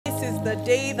the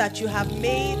day that you have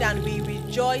made, and we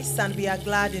rejoice and we are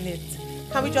glad in it.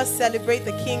 Can we just celebrate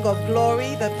the King of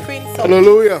Glory, the Prince of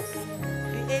Hallelujah. Peace,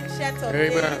 the Ancient of Amen.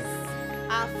 Days,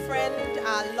 our friend,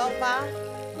 our lover,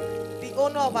 the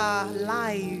owner of our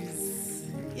lives.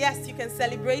 Yes, you can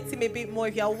celebrate him a bit more.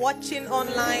 If you are watching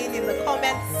online, in the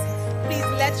comments, please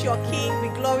let your King be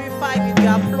glorified with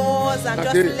your applause and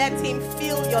just let him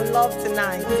feel your love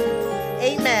tonight.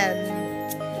 Amen.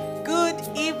 Good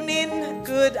evening,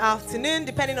 good afternoon,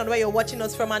 depending on where you're watching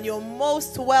us from, and you're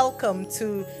most welcome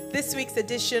to this week's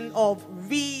edition of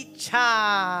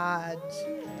Recharge.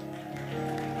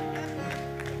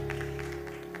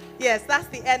 Yes, that's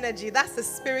the energy. That's the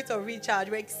spirit of Recharge.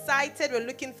 We're excited. We're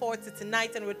looking forward to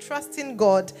tonight, and we're trusting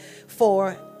God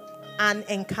for an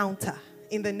encounter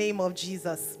in the name of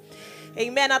Jesus.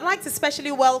 Amen. I'd like to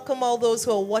especially welcome all those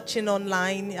who are watching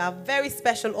online, our very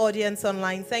special audience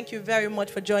online. Thank you very much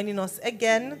for joining us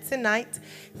again tonight.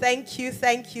 Thank you,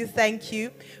 thank you, thank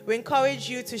you. We encourage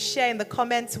you to share in the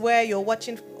comments where you're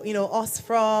watching, us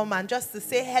from, and just to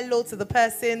say hello to the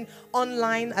person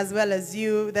online as well as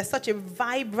you. There's such a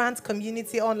vibrant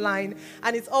community online,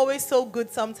 and it's always so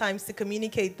good sometimes to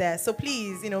communicate there. So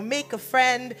please, make a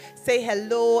friend, say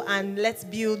hello, and let's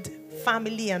build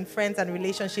family and friends and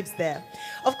relationships there.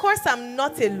 Of course, I'm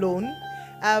not alone.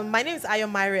 My name is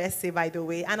Ayomaire Esse, by the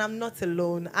way, and I'm not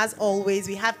alone. As always,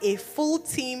 we have a full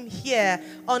team here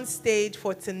on stage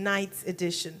for tonight's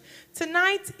edition.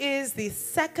 Tonight is the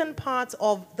second part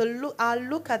of our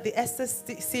look at the Esther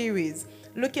series,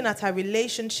 looking at her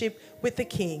relationship with the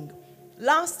king.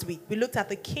 Last week, we looked at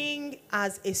the king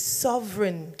as a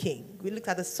sovereign king. We looked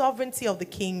at the sovereignty of the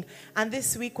king. And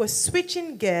this week, we're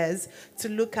switching gears to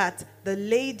look at the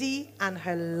lady and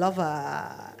her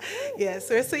lover. Yes,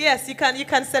 so yes, you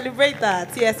can celebrate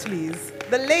that. Yes, please.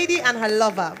 The lady and her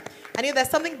lover. I mean, there's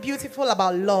something beautiful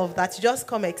about love that you just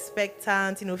come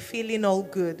expectant, feeling all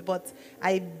good. But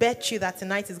I bet you that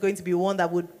tonight is going to be one that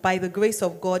would, by the grace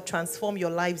of God, transform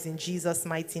your lives in Jesus'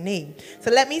 mighty name. So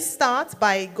let me start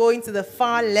by going to the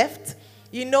far left.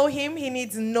 You know him. He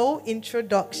needs no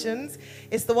introductions.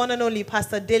 It's the one and only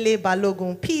Pastor Dele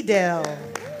Balogun, P-Del.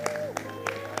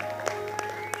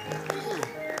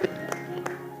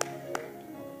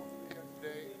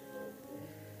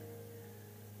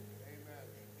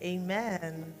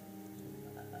 Amen.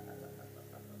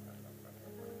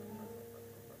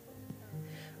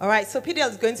 All right, so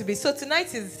PDL is going to be. So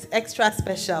tonight is extra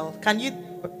special. Can you?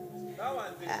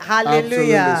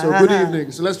 Hallelujah. Absolutely. So good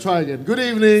evening. So let's try again. Good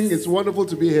evening. It's wonderful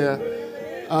to be here.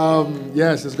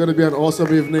 Yes, it's going to be an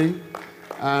awesome evening.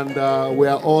 And we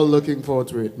are all looking forward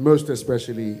to it, most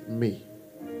especially me.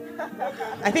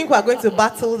 I think we're going to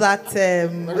battle that.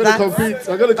 We're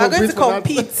going to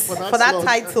compete for that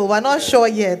title. We're not sure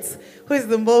yet who is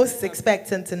the most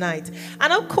expectant tonight.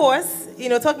 And of course,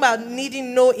 talking about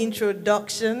needing no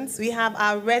introductions, we have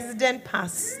our resident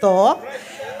pastor.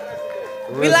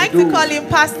 We like to call him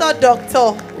Pastor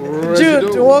Dr.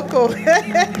 Jude Woko.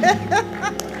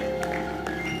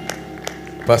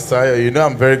 Pastor,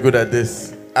 I'm very good at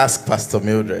this. Ask Pastor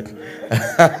Mildred.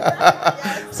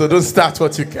 So don't start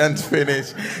what you can't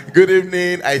finish. Good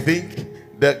evening. I think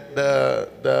that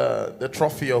the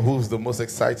trophy of who's the most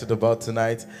excited about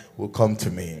tonight will come to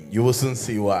me. You will soon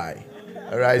see why.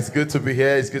 All right, it's good to be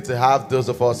here. It's good to have those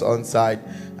of us on site,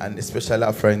 and especially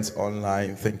our friends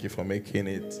online. Thank you for making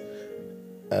it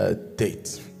a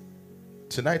date.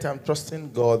 Tonight, I'm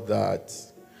trusting God that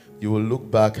you will look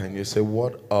back and you say,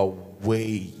 what a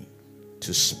way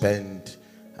to spend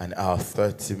an hour,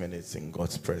 30 minutes in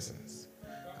God's presence.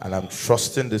 And I'm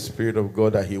trusting the Spirit of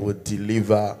God that He will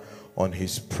deliver on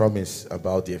His promise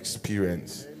about the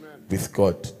experience with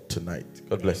God tonight.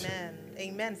 God bless you.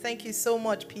 Amen. Thank you so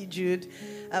much, P. Jude.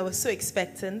 I was so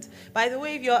expectant. By the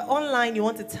way, if you're online, you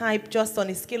want to type just on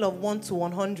a scale of 1 to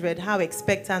 100 how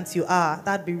expectant you are.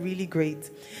 That'd be really great.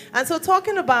 And so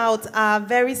talking about our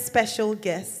very special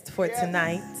guest for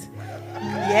tonight.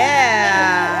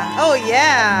 Yeah. Oh,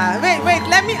 yeah. Wait.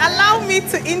 Allow me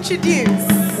to introduce.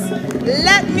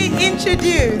 Let me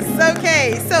introduce.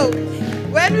 Okay. So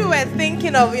when we were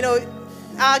thinking of,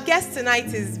 our guest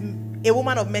tonight is a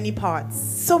woman of many parts,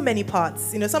 so many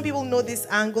parts. Some people know this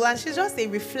angle, and she's just a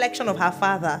reflection of her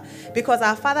father, because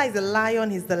our father is the lion,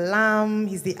 he's the lamb,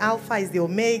 he's the alpha, he's the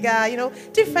omega,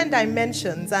 different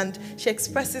dimensions, and she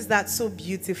expresses that so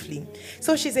beautifully.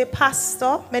 So she's a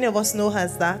pastor, many of us know her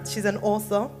as that. She's an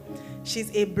author,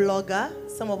 she's a blogger,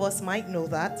 some of us might know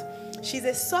that. She's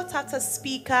a sought-after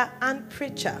speaker and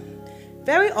preacher.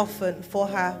 very often for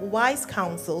her wise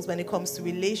counsels when it comes to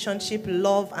relationship,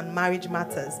 love, and marriage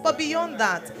matters. But beyond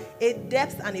that, a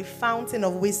depth and a fountain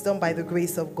of wisdom by the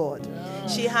grace of God.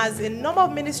 She has a number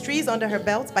of ministries under her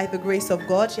belt by the grace of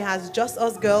God. She has Just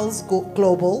Us Girls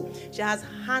Global. She has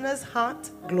Hannah's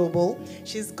Heart Global.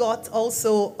 She's got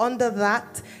also under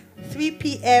that 3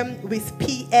 p.m. with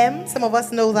PM. Some of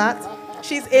us know that.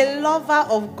 She's a lover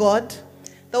of God,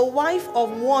 the wife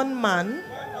of one man,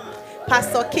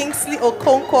 Pastor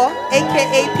Kingsley-Okonkwo,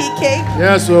 aka PK.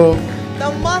 Yes, so.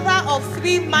 The mother of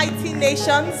 3 mighty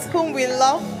nations whom we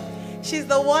love. She's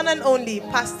the one and only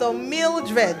Pastor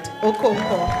Mildred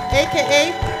Okonkwo,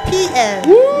 aka PM.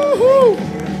 Woohoo!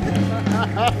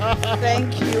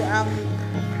 Thank you.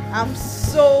 I'm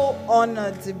so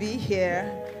honored to be here.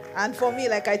 And for me,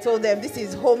 like I told them, this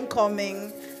is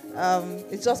homecoming.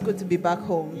 It's just good to be back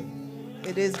home.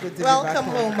 It is good to be back home. Welcome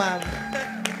home, man.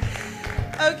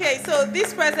 Okay, so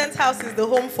this present house is the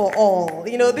home for all.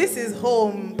 You know, this is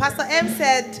home. Pastor M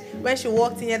said when she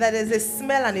walked in here that there's a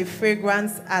smell and a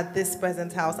fragrance at this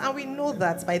present house. And we know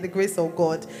that by the grace of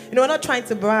God. You know, we're not trying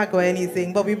to brag or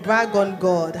anything, but we brag on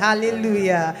God.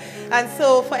 Hallelujah. And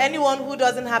so for anyone who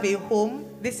doesn't have a home,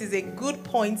 this is a good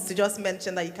point to just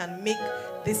mention that you can make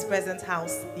this present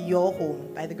house your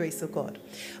home by the grace of God.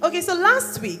 Okay, so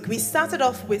last week we started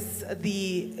off with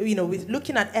with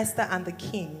looking at Esther and the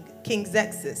King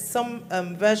Xerxes. Some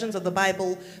versions of the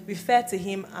Bible refer to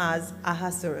him as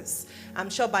Ahasuerus. I'm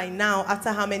sure by now,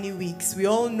 after how many weeks, we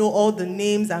all know all the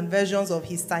names and versions of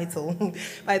his title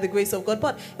by the grace of God.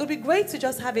 But it would be great to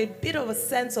just have a bit of a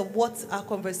sense of what our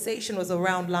conversation was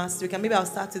around last week. And maybe I'll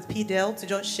start with P. Dale to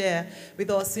just share with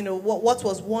us, what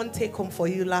was one take home for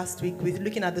you last week with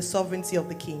looking at the sovereignty of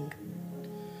the king?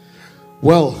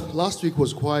 Well, last week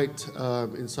was quite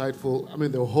insightful. I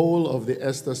mean, the whole of the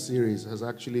Esther series has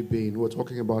actually been, we were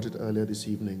talking about it earlier this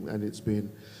evening, and it's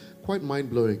been quite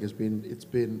mind-blowing. There's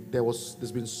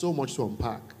been so much to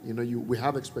unpack. We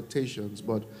have expectations,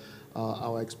 but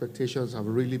our expectations have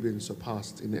really been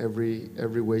surpassed in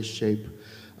every way, shape,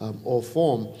 or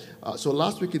form. So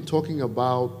last week in talking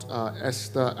about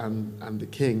Esther and the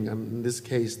king, and in this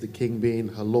case, the king being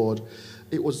her lord,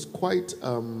 it was quite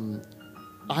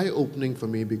eye-opening for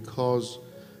me because,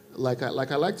 like I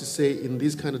like to say in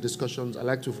these kind of discussions, I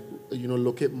like to,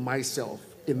 locate myself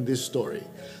in this story,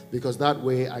 because that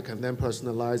way I can then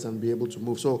personalize and be able to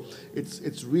move. So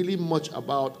it's really much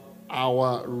about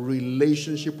our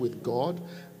relationship with God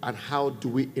and how do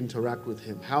we interact with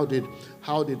Him. How did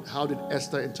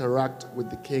Esther interact with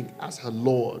the king as her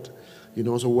Lord?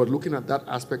 So we're looking at that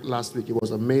aspect last week. It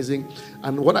was amazing.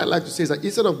 And what I like to say is that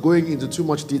instead of going into too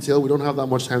much detail, we don't have that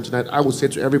much time tonight, I would say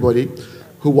to everybody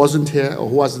who wasn't here or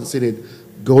who hasn't seen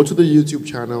it, go to the YouTube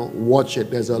channel, watch it.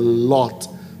 There's a lot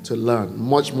to learn,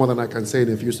 much more than I can say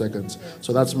in a few seconds.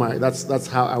 So that's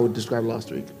how I would describe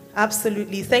last week.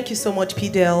 Absolutely. Thank you so much, P.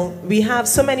 Dale. We have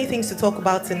so many things to talk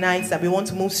about tonight that we want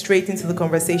to move straight into the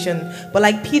conversation. But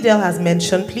like P. Dale has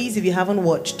mentioned, please, if you haven't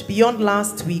watched, beyond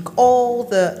last week, all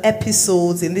the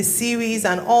episodes in this series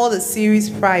and all the series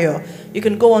prior, you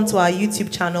can go onto our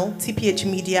YouTube channel, TPH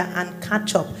Media, and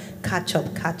catch up.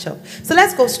 So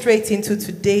let's go straight into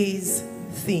today's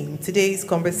theme, today's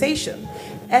conversation.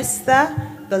 Esther,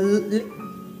 the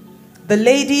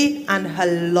lady and her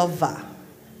lover,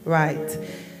 right?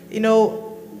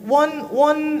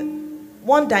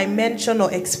 One dimension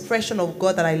or expression of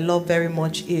God that I love very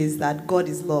much is that God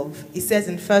is love. It says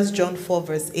in 1 John 4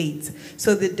 verse 8.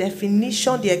 So the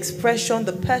definition, the expression,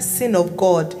 the person of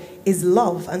God is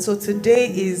love. And so today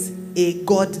is a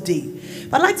God day.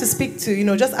 But I'd like to speak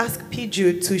to, just ask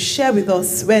Piju to share with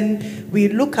us when we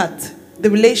look at the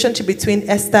relationship between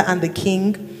Esther and the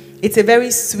king. It's a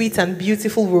very sweet and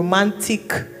beautiful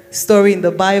romantic story in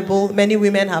the Bible. Many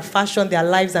women have fashioned their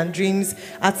lives and dreams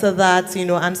after that,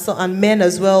 and men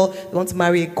as well. They want to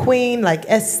marry a queen like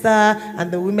Esther,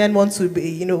 and the women want to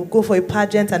be, go for a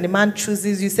pageant, and the man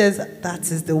chooses you, says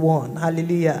that is the one.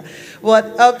 Hallelujah.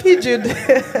 But Pidgeot,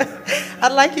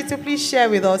 I'd like you to please share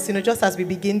with us, just as we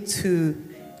begin to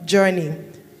journey.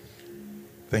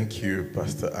 Thank you,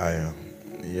 Pastor Ayo.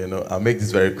 I'll make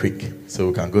this very quick so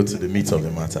we can go to the meat of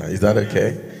the matter. Is that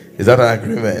okay? Is that an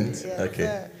agreement? Yes, okay.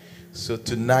 Sir. So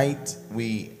tonight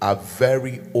we are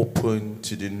very open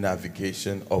to the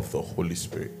navigation of the Holy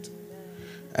Spirit.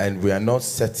 And we are not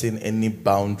setting any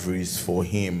boundaries for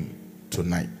Him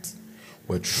tonight.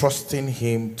 We're trusting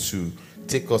Him to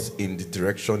take us in the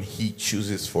direction He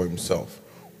chooses for Himself.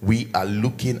 We are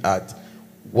looking at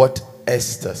what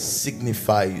Esther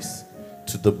signifies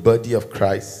to the body of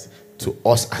Christ, to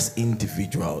us as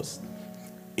individuals,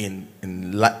 in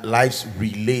life's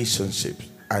relationships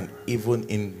and even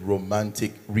in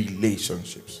romantic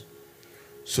relationships.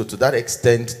 So to that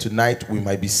extent, tonight we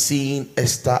might be seeing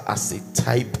Esther as a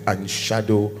type and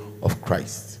shadow of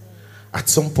Christ. At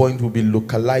some point, we'll be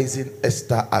localizing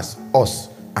Esther as us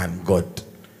and God.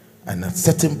 And at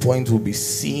certain point, we'll be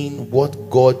seeing what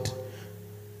God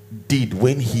did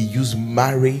when he used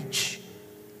marriage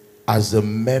as a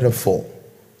metaphor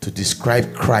to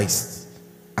describe Christ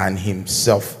and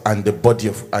himself and the body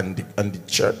of and the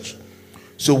church.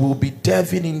 So we'll be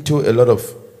delving into a lot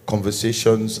of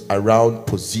conversations around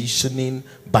positioning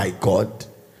by God,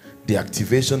 the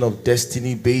activation of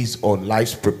destiny based on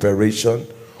life's preparation.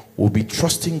 We'll be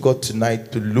trusting God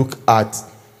tonight to look at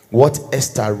what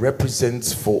Esther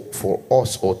represents for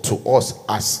us, or to us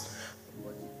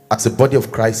as a body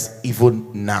of Christ even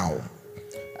now.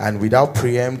 And without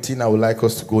preempting, I would like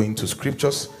us to go into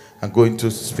scriptures and go into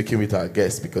speaking with our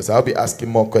guests, because I'll be asking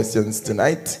more questions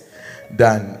tonight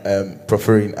than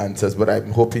preferring answers. But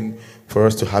I'm hoping for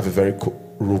us to have a very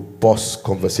robust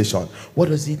conversation. What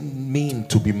does it mean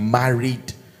to be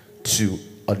married to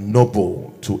a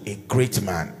noble, to a great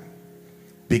man?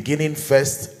 Beginning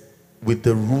first with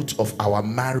the root of our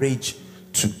marriage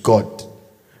to God,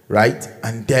 right?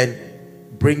 And then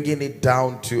bringing it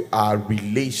down to our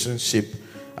relationship,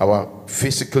 our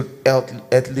physical,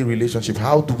 earthly relationship.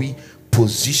 How do we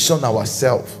position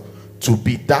ourselves to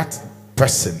be that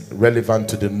person relevant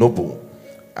to the noble,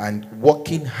 and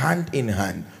working hand in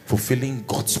hand, fulfilling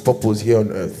God's purpose here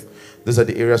on earth? Those are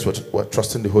the areas we're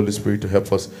trusting the Holy Spirit to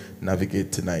help us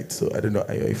navigate tonight. So I don't know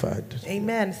if I had.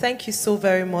 Amen. Thank you so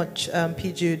very much,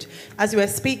 P. Jude. As you were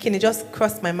speaking, it just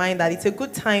crossed my mind that it's a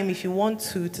good time if you want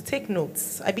to take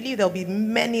notes. I believe there'll be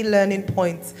many learning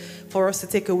points for us to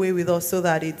take away with us, so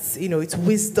that it's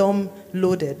wisdom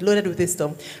loaded with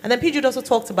wisdom. And then P. Jude also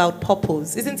talked about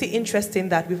purpose. Isn't it interesting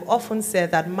that we've often said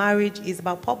that marriage is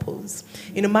about purpose?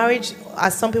 Marriage,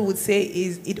 as some people would say,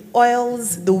 it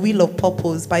oils the wheel of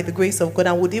purpose by the grace of God.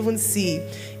 And would even see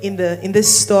in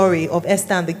this story of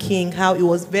Esther and the king how it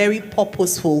was very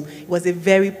purposeful. It was a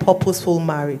very purposeful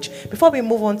marriage. Before we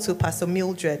move on to Pastor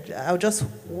Mildred, I'll just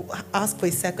ask for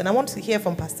a second. I want to hear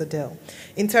from Pastor Dale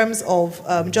in terms of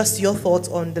just your thoughts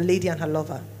on the lady and her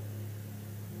lover.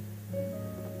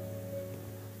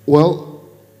 Well,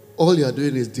 all you're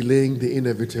doing is delaying the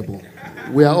inevitable.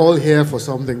 We are all here for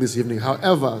something this evening.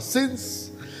 However,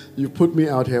 since you put me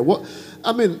out here, what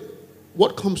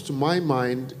comes to my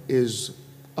mind is,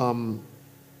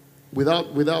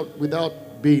 without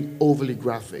being overly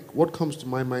graphic, what comes to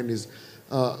my mind is,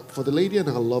 for the lady and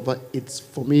her lover, it's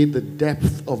for me the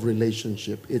depth of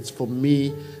relationship. It's for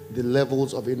me the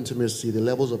levels of intimacy, the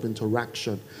levels of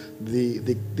interaction,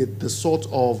 the sort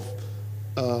of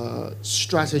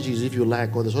strategies, if you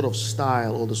like, or the sort of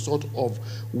style, or the sort of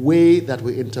way that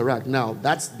we interact. Now,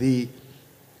 that's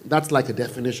like a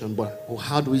definition, but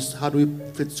how do we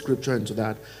fit scripture into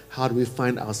that? How do we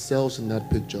find ourselves in that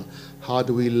picture? How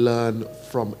do we learn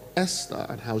from Esther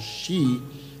and how she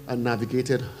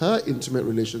navigated her intimate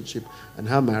relationship and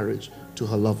her marriage to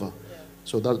her lover?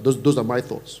 So those are my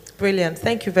thoughts. Brilliant.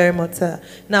 Thank you very much, sir.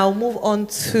 Now move on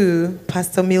to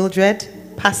Pastor Mildred,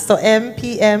 Pastor M,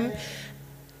 PM.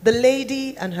 The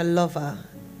lady and her lover.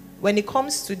 When it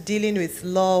comes to dealing with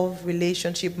love,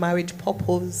 relationship, marriage,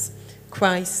 purpose,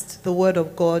 Christ, the Word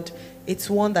of God, it's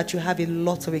one that you have a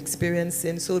lot of experience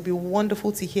in. So it would be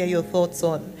wonderful to hear your thoughts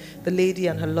on the lady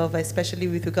and her lover, especially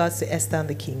with regards to Esther and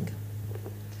the king.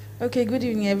 Okay, good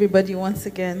evening, everybody, once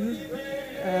again.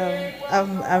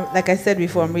 I'm, like I said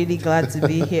before, I'm really glad to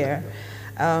be here.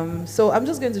 So I'm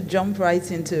just going to jump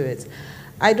right into it.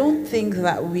 I don't think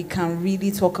that we can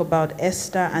really talk about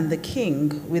Esther and the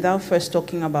king without first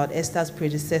talking about Esther's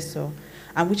predecessor,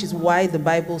 and which is why the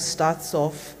Bible starts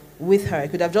off with her.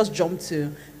 It could have just jumped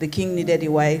to the king needed a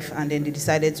wife and then they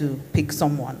decided to pick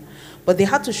someone. But they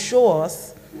had to show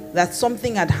us that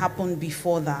something had happened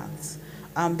before that.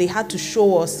 They had to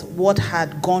show us what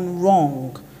had gone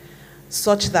wrong,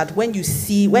 such that when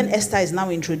Esther is now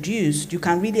introduced, you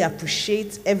can really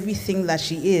appreciate everything that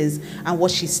she is and what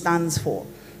she stands for.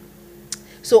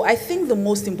 So I think the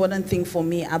most important thing for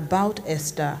me about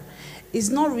Esther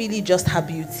is not really just her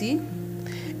beauty.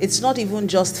 It's not even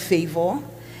just favor.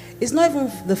 It's not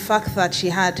even the fact that she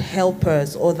had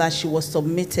helpers or that she was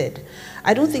submitted.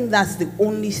 I don't think that's the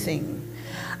only thing.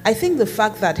 I think the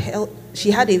fact that she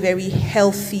had a very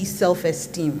healthy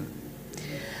self-esteem.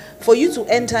 For you to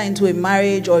enter into a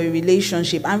marriage or a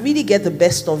relationship and really get the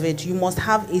best of it, you must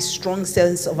have a strong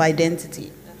sense of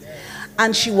identity.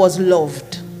 And she was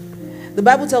loved. The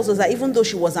Bible tells us that even though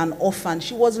she was an orphan,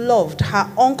 she was loved.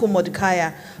 Her uncle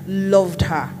Mordecai loved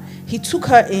her. He took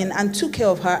her in and took care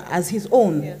of her as his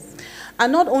own. Yes.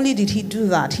 And not only did he do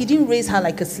that, he didn't raise her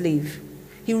like a slave.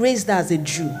 He raised her as a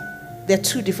Jew. They're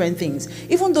two different things.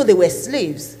 Even though they were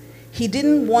slaves, he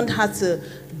didn't want her to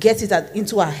get it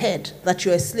into her head that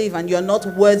you're a slave and you're not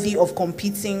worthy of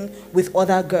competing with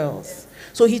other girls.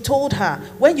 So he told her,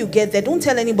 when you get there, don't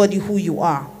tell anybody who you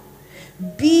are.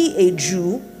 Be a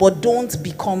Jew, but don't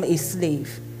become a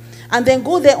slave. And then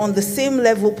go there on the same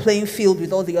level playing field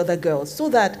with all the other girls so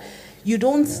that you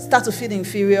don't start to feel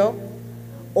inferior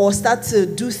or start to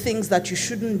do things that you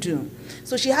shouldn't do.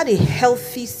 So she had a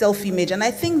healthy self-image. And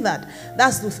I think that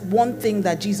that's the one thing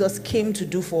that Jesus came to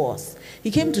do for us.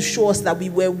 He came to show us that we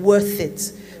were worth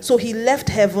it. So he left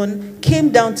heaven, came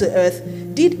down to earth,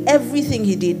 did everything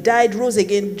he did, died, rose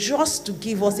again, just to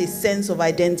give us a sense of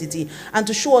identity and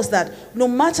to show us that no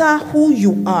matter who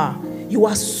you are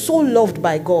so loved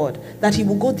by God that he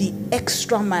will go the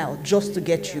extra mile just to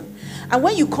get you. And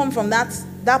when you come from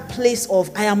that place of,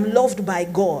 I am loved by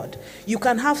God, you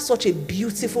can have such a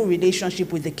beautiful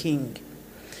relationship with the King.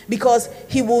 Because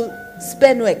he will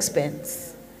spare no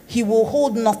expense. He will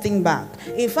hold nothing back.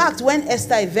 In fact, when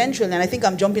Esther eventually, and I think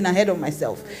I'm jumping ahead of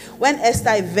myself, when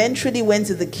Esther eventually went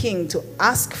to the king to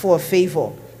ask for a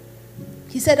favor,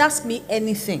 he said, ask me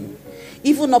anything,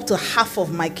 even up to half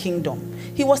of my kingdom.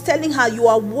 He was telling her, you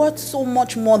are worth so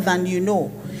much more than you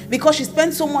know. Because she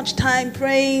spent so much time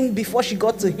praying before she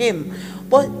got to him.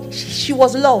 But she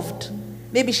was loved.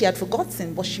 Maybe she had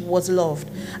forgotten, but she was loved.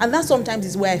 And that sometimes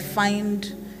is where I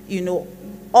find,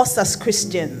 us as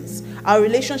Christians, our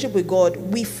relationship with God,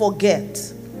 we forget.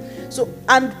 So,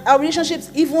 and our relationships,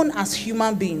 even as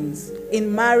human beings,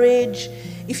 in marriage,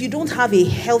 if you don't have a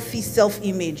healthy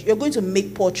self-image, you're going to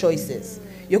make poor choices.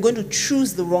 You're going to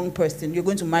choose the wrong person. You're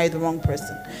going to marry the wrong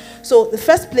person. So the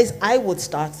first place I would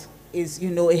start is,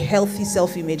 a healthy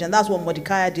self-image. And that's what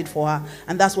Mordecai did for her.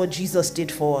 And that's what Jesus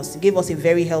did for us. He gave us a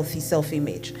very healthy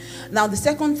self-image. Now, the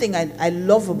second thing I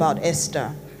love about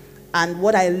Esther, and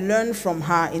what I learned from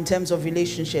her in terms of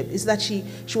relationship, is that she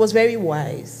was very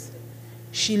wise.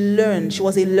 She learned. She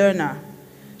was a learner.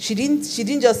 She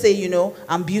didn't just say,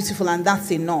 I'm beautiful and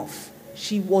that's enough.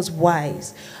 She was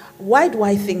wise. Why do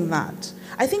I think that?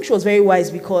 I think she was very wise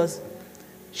because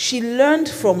she learned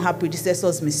from her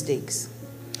predecessors' mistakes.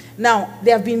 Now,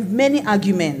 there have been many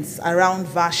arguments around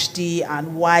Vashti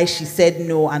and why she said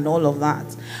no and all of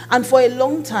that. And for a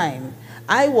long time,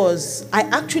 I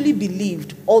actually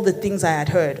believed all the things I had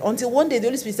heard until one day the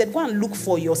Holy Spirit said, go and look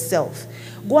for yourself.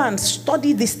 Go and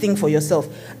study this thing for yourself.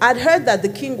 I'd heard that the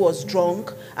king was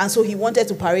drunk and so he wanted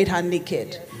to parade her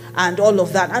naked and all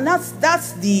of that. And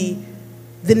that's the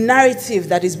narrative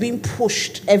that is being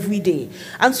pushed every day.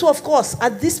 And so, of course,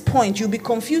 at this point, you'll be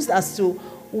confused as to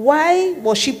why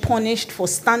was she punished for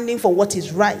standing for what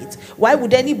is right? Why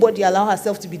would anybody allow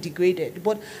herself to be degraded?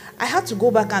 But I had to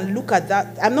go back and look at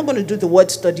that. I'm not going to do the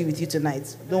word study with you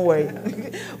tonight. Don't worry.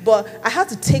 But I had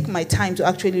to take my time to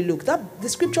actually look. The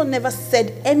scripture never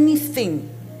said anything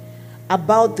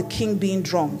about the king being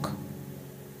drunk.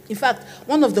 In fact,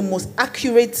 one of the most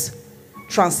accurate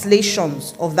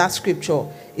translations of that scripture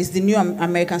is the New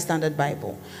American Standard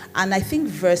Bible. And I think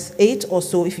verse 8 or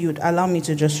so, if you would allow me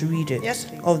to just read it, yes,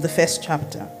 please. Of the first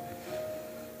chapter.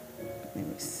 Let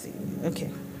me see. Okay.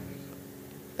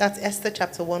 That's Esther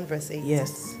chapter 1, verse 8.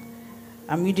 Yes.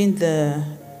 I'm reading the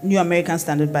New American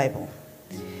Standard Bible.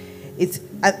 It's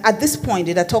at this point,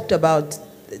 it had talked about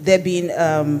there being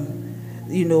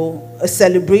a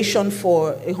celebration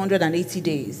for 180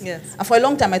 days. Yes. And for a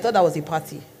long time, I thought that was a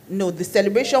party. No, the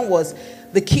celebration was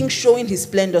the king showing his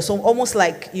splendor. So almost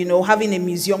like, having a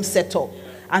museum set up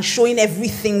and showing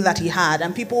everything that he had.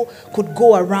 And people could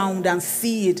go around and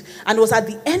see it. And it was at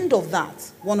the end of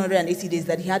that 180 days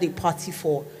that he had a party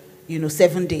for,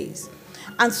 7 days.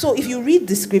 And so if you read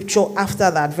the scripture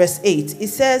after that, verse 8, it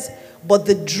says, but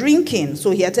the drinking,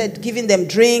 so he had said, giving them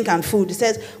drink and food. It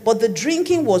says, but the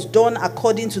drinking was done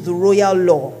according to the royal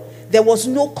law. There was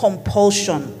no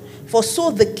compulsion. For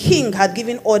so the king had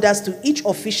given orders to each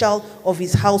official of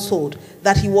his household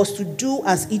that he was to do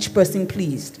as each person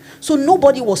pleased. So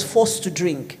nobody was forced to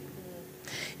drink.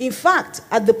 In fact,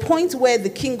 at the point where the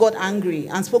king got angry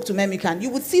and spoke to Memucan, you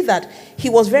would see that he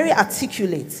was very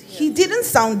articulate. He didn't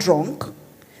sound drunk.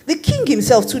 The king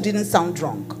himself too didn't sound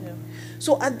drunk. Yeah.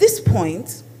 So at this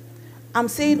point, I'm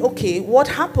saying, okay, what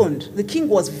happened? The king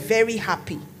was very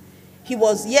happy. He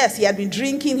had been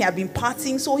drinking, he had been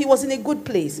partying, so he was in a good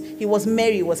place. He was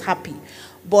merry, he was happy.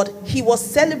 But he was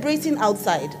celebrating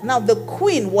outside. Now, the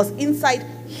queen was inside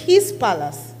his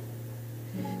palace.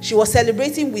 She was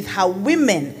celebrating with her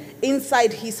women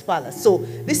inside his palace. So,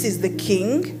 this is the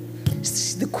king.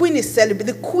 The queen is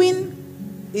celebrating. The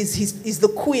queen is the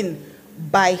queen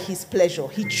by his pleasure.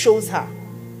 He chose her.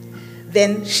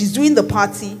 Then she's doing the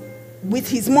party with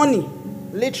his money,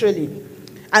 literally.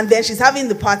 And then she's having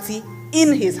the party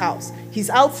in his house. He's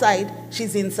outside,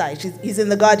 she's inside. He's in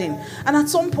the garden. And at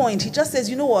some point, he just says,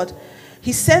 you know what?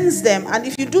 He sends them, and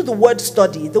if you do the word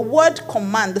study, the word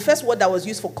command, the first word that was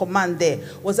used for command there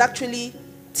was actually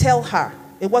tell her.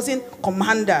 It wasn't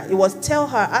commander. It was tell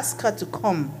her, ask her to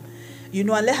come. And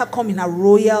let her come in a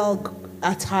royal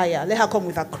attire. Let her come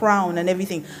with a crown and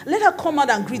everything. Let her come out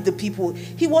and greet the people.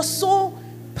 He was so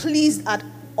pleased at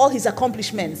all his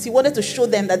accomplishments. He wanted to show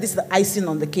them that this is the icing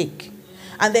on the cake.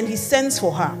 And then he sends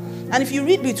for her. And if you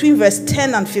read between verse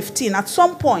 10 and 15, at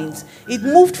some point, it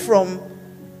moved from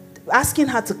asking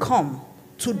her to come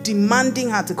to demanding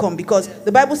her to come, because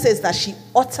the Bible says that she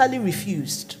utterly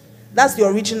refused. That's the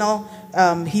original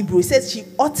Hebrew. It says she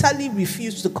utterly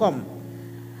refused to come.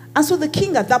 And so the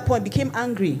king at that point became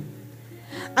angry.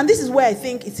 And this is where I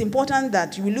think it's important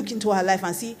that you look into her life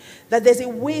and see that there's a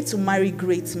way to marry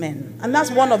great men. And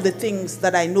that's one of the things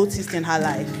that I noticed in her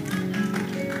life.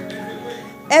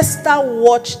 Esther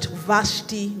watched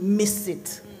Vashti miss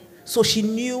it. So she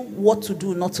knew what to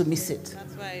do not to miss it.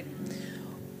 That's right.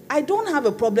 I don't have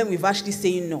a problem with Vashti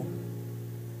saying no.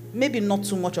 Maybe not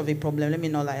too much of a problem. Let me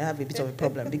not lie, I have a bit of a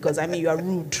problem. Because, you are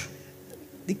rude.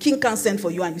 The king can't send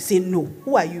for you and you say no.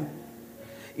 Who are you?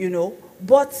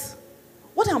 But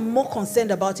what I'm more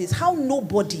concerned about is how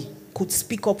nobody could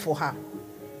speak up for her.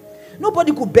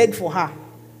 Nobody could beg for her.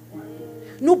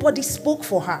 Nobody spoke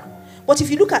for her. But if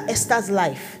you look at Esther's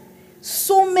life,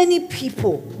 so many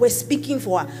people were speaking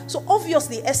for her. So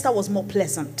obviously Esther was more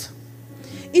pleasant.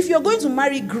 If you're going to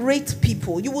marry great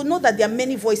people, you will know that there are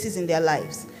many voices in their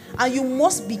lives. And you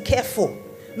must be careful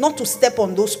not to step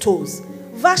on those toes.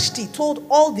 Vashti told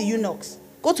all the eunuchs,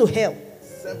 go to hell.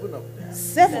 7 of them.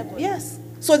 7, yes.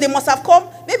 So they must have come.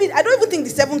 Maybe, I don't even think the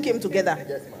 7 came together.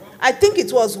 Yes, ma'am. I think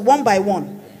it was one by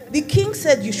one. The king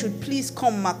said, you should please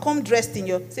come, ma. Come dressed in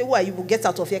your... Say, who are you? Will get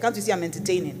out of here. Can't you see I'm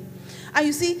entertaining? And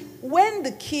you see, when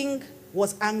the king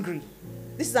was angry,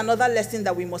 this is another lesson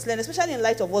that we must learn, especially in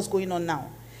light of what's going on now.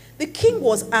 The king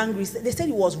was angry. They said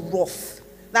he was wroth.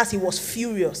 He was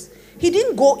furious. He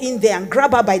didn't go in there and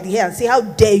grab her by the hair and say, how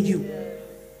dare you?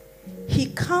 He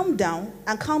calmed down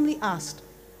and calmly asked,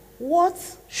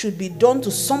 what should be done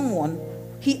to someone?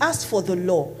 He asked for the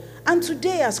law. And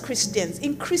today as Christians,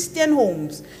 in Christian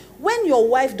homes, when your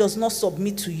wife does not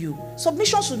submit to you,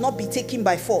 submission should not be taken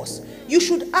by force. You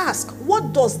should ask,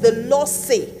 what does the law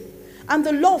say? And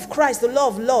the law of Christ, the law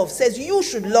of love, says you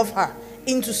should love her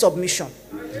into submission.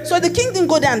 So the king didn't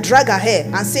go there and drag her hair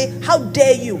and say, how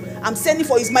dare you? I'm sending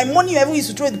for, is my money you ever used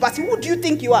to throw at the party? Who do you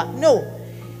think you are? No.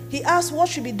 He asked what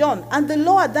should be done. And the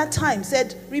law at that time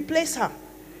said, replace her.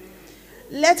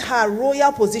 Let her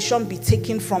royal position be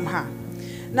taken from her.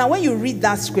 Now, when you read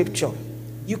that scripture,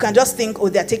 you can just think, oh,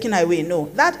 they're taking her away. No,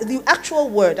 that the actual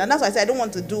word, and that's why I said I don't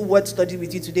want to do word study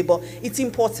with you today, but it's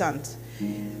important.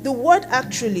 The word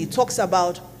actually talks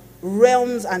about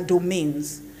realms and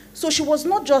domains. So she was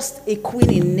not just a queen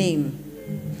in name.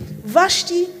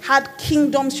 Vashti had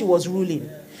kingdoms she was ruling.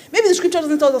 Maybe the scripture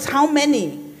doesn't tell us how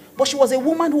many, but she was a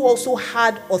woman who also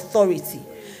had authority.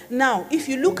 Now, if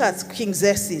you look at King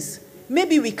Xerxes,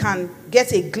 maybe we can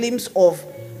get a glimpse of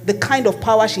the kind of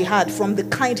power she had from the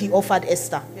kind he offered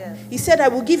Esther. Yes. He said, I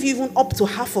will give you even up to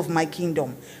half of my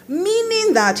kingdom.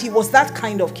 Meaning that he was that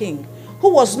kind of king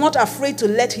who was not afraid to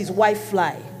let his wife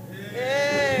fly.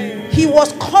 Hey. He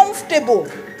was comfortable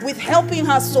with helping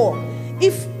her soar.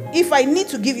 If I need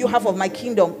to give you half of my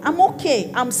kingdom, I'm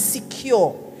okay. I'm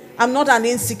secure. I'm not an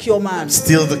insecure man.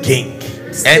 Still the king.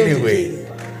 Anyway.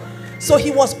 So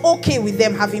he was okay with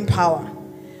them having power.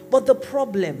 But the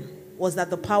problem was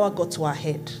that the power got to her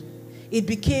head. It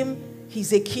became,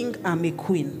 he's a king, I'm a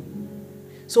queen.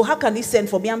 So how can he send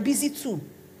for me? I'm busy too.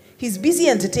 He's busy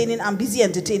entertaining, I'm busy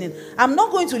entertaining. I'm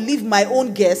not going to leave my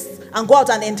own guests and go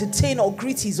out and entertain or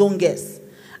greet his own guests.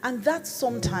 And that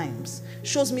sometimes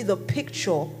shows me the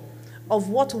picture of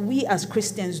what we as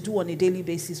Christians do on a daily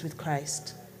basis with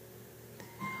Christ.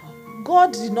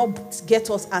 God did not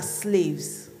get us as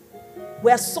slaves.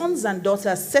 We are sons and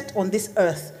daughters set on this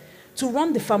earth to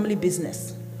run the family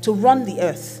business, to run the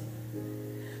earth.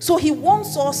 So he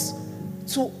wants us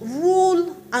to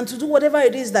rule and to do whatever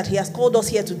it is that he has called us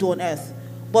here to do on earth.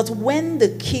 But when the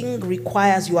king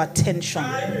requires your attention,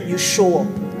 you show up.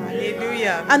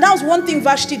 Hallelujah. And that was one thing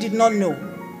Vashti did not know.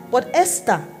 But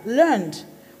Esther learned.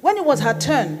 When it was her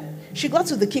turn, she got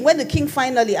to the king. When the king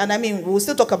finally, and I mean, we'll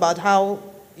still talk about how,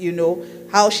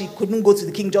 how she couldn't go to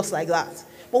the king just like that.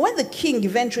 But when the king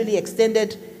eventually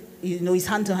extended, his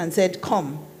hand to her and said,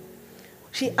 come.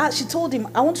 She told him,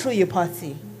 I want to throw you a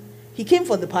party. He came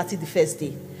for the party the first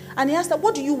day. And he asked her,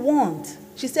 what do you want?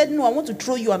 She said, no, I want to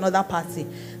throw you another party.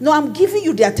 No, I'm giving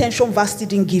you the attention Vashti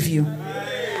didn't give you.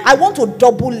 I want to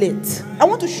double it. I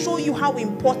want to show you how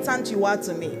important you are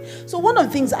to me. So one of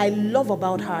the things I love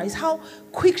about her is how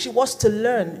quick she was to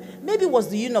learn. Maybe it was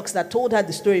the eunuchs that told her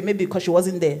the story, maybe because she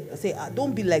wasn't there. I say,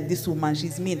 don't be like this woman,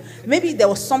 she's mean. Maybe there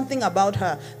was something about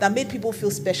her that made people feel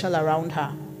special around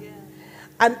her.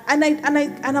 And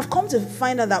I've come to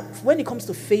find out that when it comes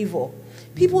to favor,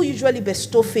 people usually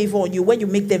bestow favor on you when you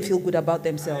make them feel good about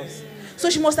themselves. So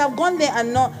she must have gone there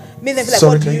and not made them feel like,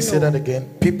 sorry, what do can you you say know? that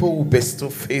again? People will bestow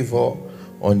favor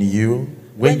on you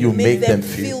when you make them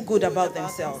feel good about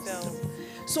themselves.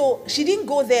 So she didn't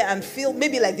go there and feel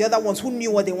maybe like the other ones who knew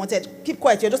what they wanted. Keep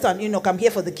quiet, you're just an eunuch, I'm here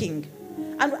for the king.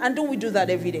 And don't we do that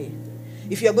every day?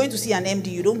 If you're going to see an MD,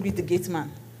 you don't greet the gate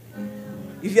man.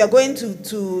 If you are going to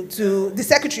the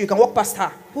secretary, you can walk past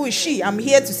her. Who is she? I'm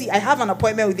here to see. I have an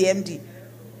appointment with the MD.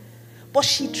 But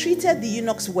she treated the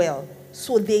eunuchs well.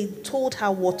 So they told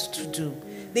her what to do.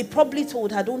 They probably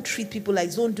told her, don't treat people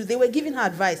like don't do. They were giving her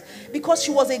advice. Because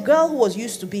she was a girl who was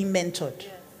used to being mentored.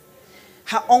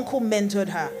 Her uncle mentored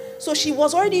her. So she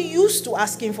was already used to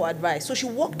asking for advice. So she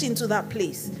walked into that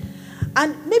place.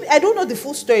 And maybe, I don't know the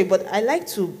full story, but I like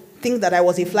to think that I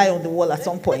was a fly on the wall at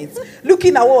some point,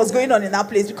 looking at what was going on in that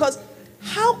place. Because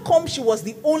how come she was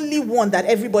the only one that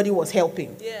everybody was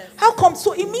helping? Yes. How come?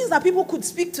 So it means that people could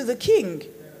speak to the king.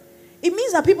 It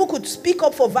means that people could speak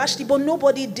up for Vashti, but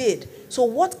nobody did. So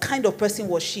what kind of person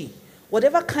was she?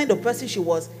 Whatever kind of person she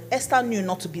was, Esther knew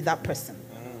not to be that person.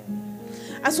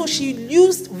 And so she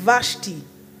used Vashti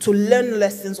to learn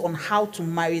lessons on how to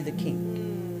marry the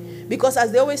king. Because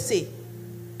as they always say,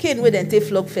 Cain wait and take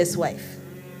flog first wife.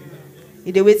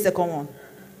 He dey wait second one.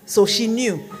 So she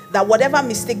knew that whatever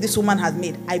mistake this woman has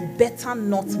made, I better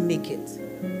not make it.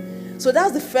 So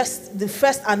that's the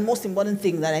first and most important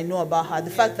thing that I know about her. The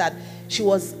fact that she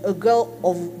was a girl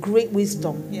of great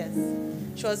wisdom. Yes.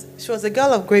 She was a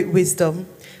girl of great wisdom.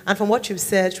 And from what you've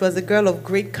said, she was a girl of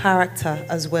great character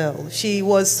as well. She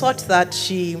was such that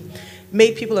she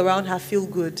made people around her feel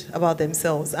good about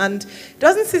themselves. And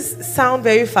doesn't this sound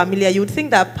very familiar? You would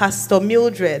think that Pastor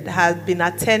Mildred had been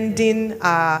attending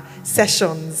our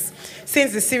sessions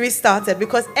since the series started,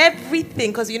 because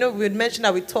everything, because you know we had mentioned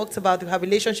that we talked about her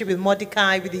relationship with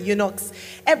Mordecai, with the eunuchs,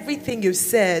 everything you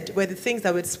said were the things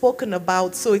that were spoken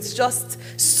about. So it's just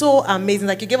so amazing.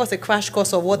 Like you gave us a crash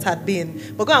course of what had been.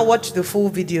 But go and watch the full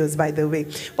videos, by the way.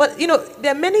 But you know,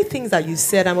 there are many things that you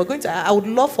said, and I would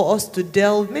love for us to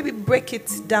delve, maybe break it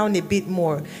down a bit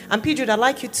more. And Pedro, I'd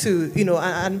like you to, you know,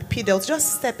 and Pedro,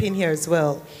 just step in here as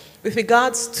well with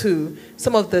regards to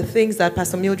some of the things that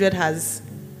Pastor Mildred has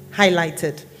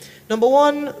highlighted. Number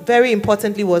one, very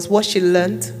importantly, was what she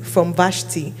learned from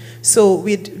Vashti. So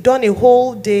we'd done a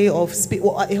whole day of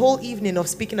a whole evening of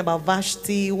speaking about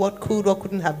Vashti, what could, what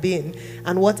couldn't have been,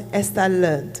 and what Esther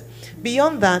learned.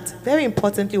 Beyond that, very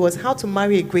importantly, was how to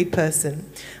marry a great person.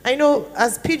 I know,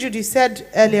 as Pedro said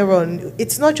earlier on,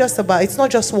 it's not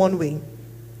just one way.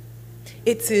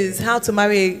 It is how to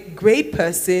marry a great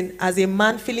person as a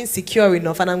man feeling secure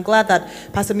enough. And I'm glad that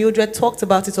Pastor Mildred talked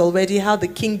about it already, how the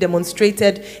king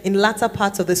demonstrated in latter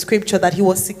parts of the scripture that he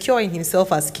was secure in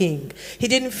himself as king. He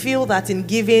didn't feel that in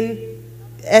giving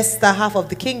Esther half of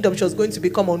the kingdom, she was going to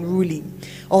become unruly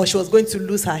or she was going to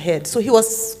lose her head. So he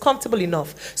was comfortable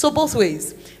enough. So both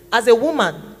ways. As a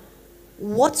woman,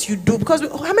 what you do, because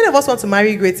how many of us want to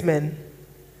marry great men?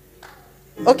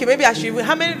 Okay, maybe I should.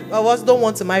 How many of us don't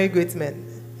want to marry great men?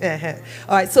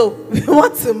 All right, so we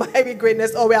want to marry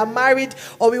greatness, or we are married,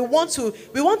 or we want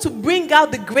to bring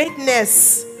out the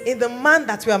greatness in the man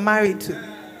that we are married to.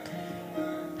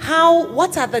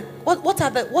 What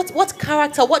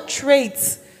character, what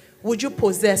traits would you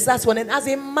possess? That's one. And as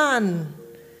a man,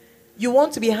 you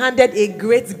want to be handed a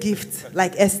great gift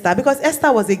like Esther, because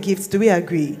Esther was a gift. Do we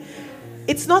agree?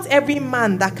 It's not every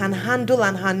man that can handle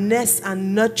and harness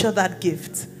and nurture that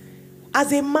gift.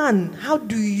 As a man, how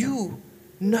do you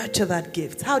nurture that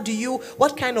gift?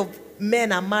 What kind of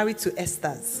men are married to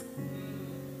Esthers?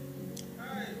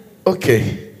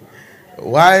 Okay.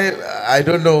 Why, I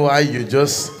don't know why you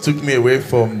just took me away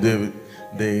from the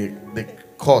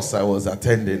course I was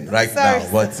attending now,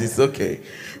 but it's okay.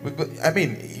 But, I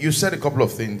mean, you said a couple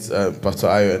of things, Pastor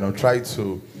Ayo, and I'll try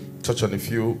to touch on a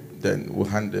few. Then we'll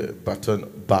hand the baton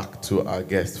back to our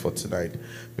guest for tonight.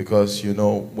 Because, you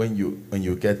know, when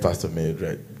you get Pastor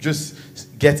Mildred,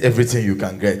 just get everything you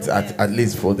can get, at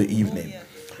least for the evening.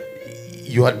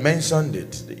 You had mentioned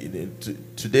it.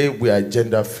 Today we are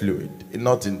gender fluid,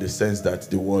 not in the sense that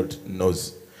the world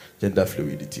knows gender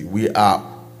fluidity. We are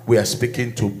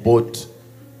speaking to both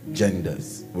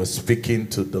genders. We're speaking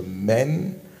to the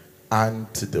men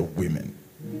and to the women.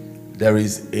 There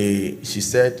is she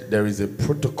said, there is a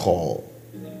protocol,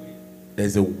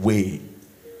 there's a way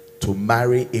to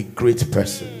marry a great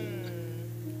person.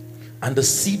 And the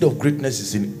seed of greatness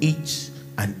is in each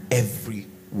and every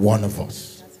one of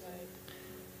us.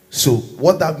 So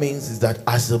what that means is that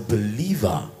as a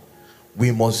believer,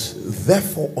 we must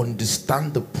therefore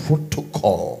understand the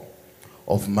protocol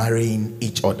of marrying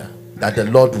each other that the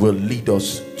Lord will lead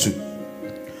us to.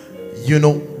 You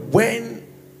know, when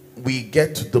we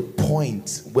get to the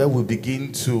point where we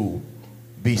begin to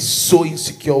be so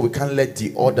insecure we can't let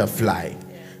the other fly,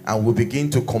 and we begin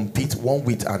to compete one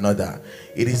with another,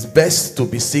 it is best to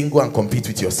be single and compete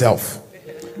with yourself,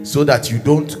 so that you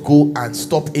don't go and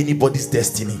stop anybody's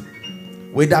destiny,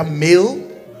 whether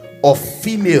male or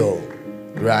female,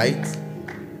 right?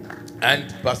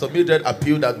 And Pastor Mildred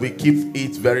appealed that we keep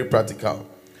it very practical.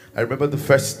 I remember the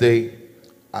first day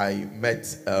I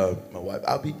met my wife.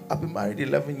 I'll be married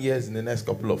 11 years in the next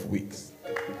couple of weeks.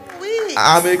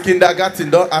 I'm in kindergarten.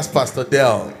 Don't ask Pastor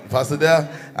Dale. Pastor Dale,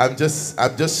 I'm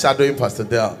just shadowing Pastor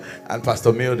Dale and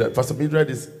Pastor Mildred. Pastor Mildred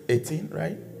is 18,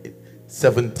 right?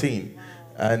 17,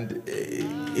 and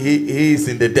he is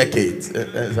in the decades.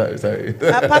 Sorry.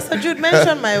 Pastor Jude,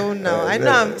 mention my own now. I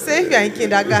know. I'm saying if you're in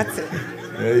kindergarten.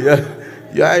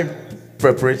 You're in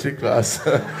preparatory class.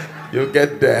 You'll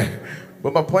get there.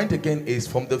 But my point again is,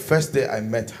 from the first day I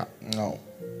met her,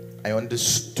 I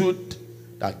understood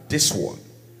that this one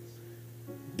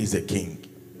is a king,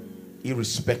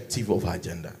 irrespective of her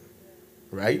gender,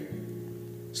 right?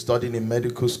 Studying in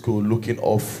medical school, looking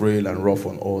all frail and rough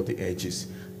on all the edges.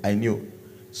 I knew.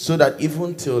 So that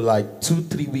even till like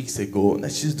 2-3 weeks ago,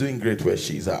 she's doing great where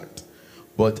she's at.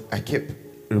 But I kept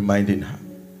reminding her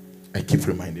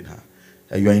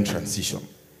that you are in transition.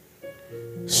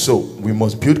 So we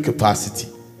must build capacity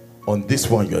on this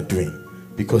one you're doing,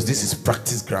 because this is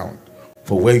practice ground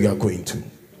for where you are going to.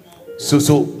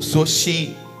 So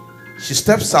she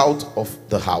steps out of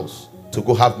the house to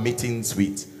go have meetings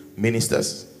with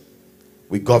ministers,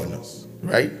 with governors,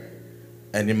 right?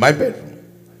 And in my bedroom,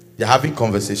 they're having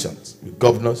conversations with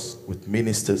governors, with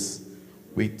ministers,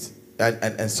 with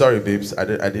and sorry babes, I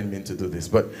didn't mean to do this,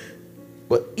 but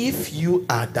if you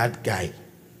are that guy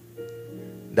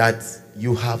that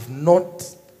you have not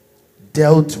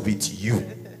dealt with you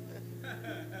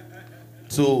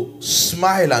to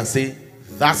smile and say,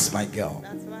 that's my girl.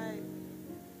 That's right.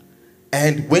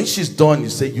 And when she's done, you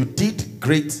say, you did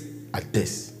great at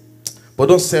this, but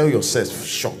don't sell yourself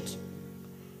short.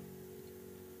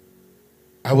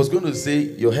 I was going to say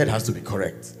your head has to be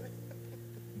correct,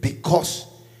 because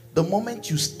the moment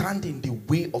you stand in the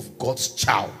way of God's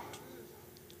child,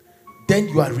 then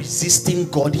you are resisting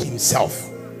God himself.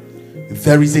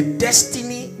 There is a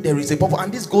destiny, there is a purpose,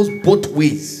 and this goes both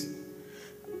ways.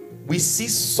 We see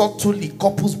subtly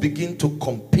couples begin to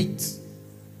compete.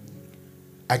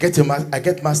 I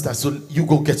get masters, so you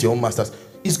go get your own masters.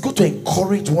 It's good to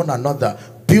encourage one another,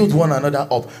 build one another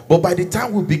up. But by the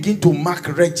time we begin to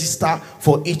mark register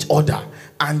for each other,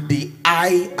 and the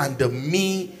I and the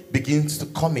me begins to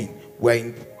come in,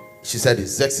 when she said it,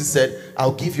 Xerxes said,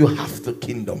 I'll give you half the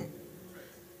kingdom.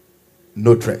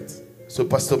 No threat. So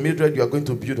Pastor Mildred, you are going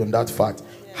to build on that fact.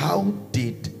 How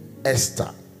did Esther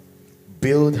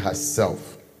build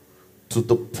herself to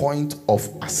the point of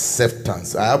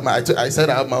acceptance? I said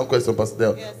I have my own question, Pastor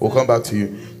Dale. Yes, we'll come back to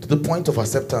you. To the point of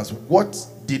acceptance, what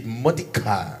did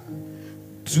Mordecai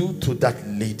do to that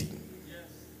lady?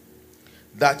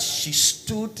 That she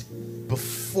stood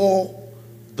before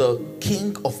the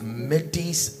king of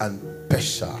Medes and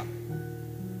Persia,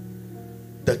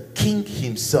 the king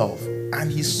himself,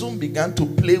 and he soon began to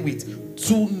play with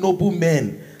two noble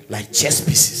men like chess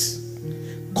pieces.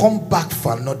 Come back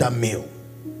for another meal.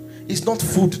 It's not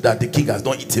food that the king has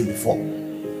not eaten before.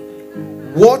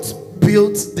 What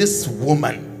built this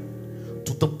woman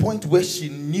to the point where she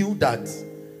knew that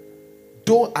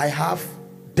though I have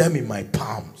them in my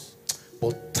palms,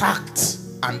 but tact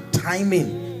and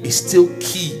timing is still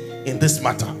key in this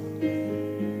matter?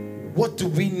 What do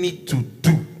we need to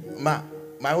do?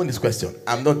 My own is question.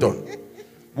 I'm not done.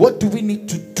 What do we need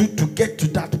to do to get to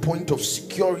that point of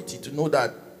security, to know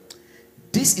that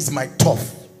this is my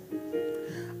turf?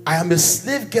 I am a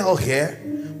slave girl here,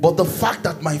 but the fact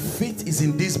that my feet is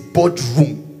in this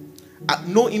boardroom,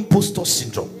 no imposter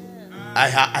syndrome.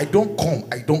 I don't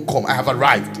come. I have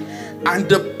arrived. And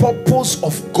the purpose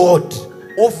of God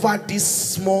over this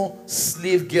small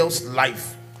slave girl's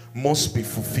life must be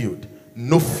fulfilled.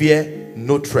 No fear,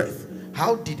 no threat.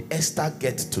 How did Esther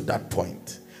get to that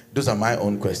point? Those are my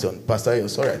own questions. Pastor, you're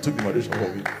sorry, I took the moderation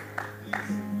from you.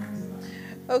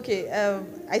 Okay,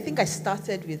 I think I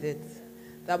started with it.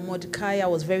 that Mordecai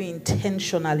was very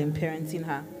intentional in parenting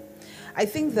her. I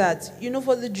think that,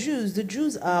 for the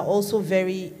Jews are also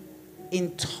very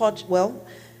in touch,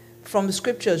 from the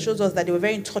scriptures shows us that they were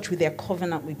very in touch with their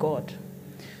covenant with God.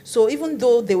 So even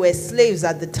though they were slaves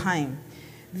at the time,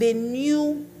 they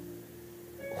knew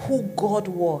who God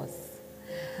was.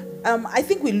 I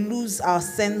think we lose our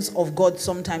sense of God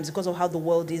sometimes because of how the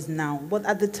world is now. But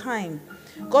at the time,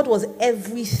 God was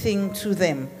everything to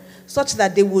them, such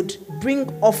that they would bring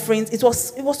offerings. It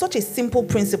was such a simple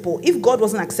principle. If God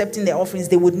wasn't accepting their offerings,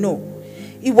 they would know.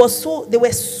 They were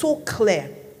so clear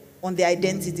on their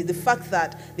identity. The fact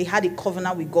that they had a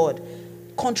covenant with God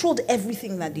controlled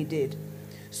everything that they did.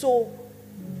 So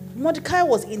Mordecai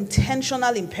was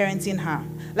intentional in parenting her.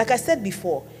 Like I said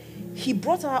before, he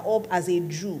brought her up as a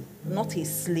Jew, not a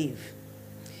slave.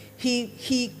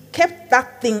 He kept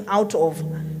that thing out of...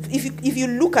 If you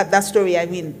look at that story,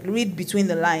 read between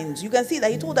the lines, you can see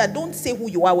that he told her, don't say who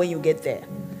you are when you get there.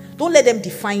 Don't let them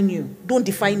define you. Don't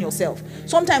define yourself.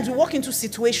 Sometimes we walk into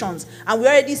situations and we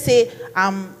already say,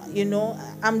 I'm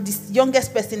the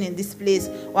youngest person in this place,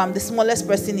 or I'm the smallest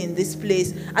person in this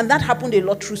place. And that happened a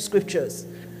lot through scriptures.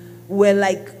 We're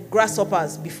like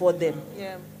grasshoppers before them.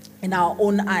 Yeah. In our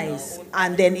own eyes,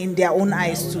 and then in their own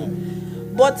eyes too.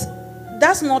 But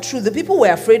that's not true. The people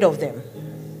were afraid of them.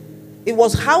 It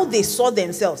was how they saw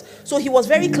themselves. So he was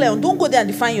very clear on, don't go there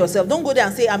and define yourself. Don't go there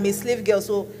and say, I'm a slave girl.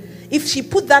 So if she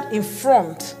put that in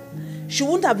front, she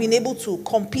wouldn't have been able to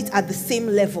compete at the same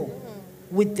level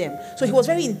with them. So he was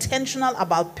very intentional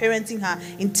about parenting her,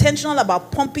 intentional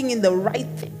about pumping in the right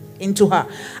thing into her.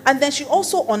 And then she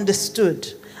also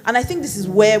understood, and I think this is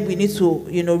where we need to,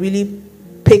 really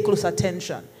pay close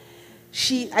attention.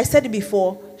 I said it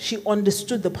before, she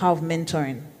understood the power of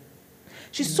mentoring.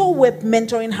 She saw where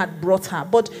mentoring had brought her,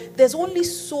 but there's only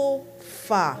so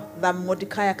far that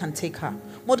Mordecai can take her.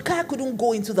 Mordecai couldn't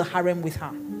go into the harem with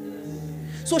her.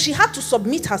 So she had to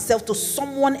submit herself to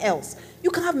someone else.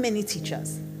 You can have many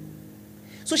teachers.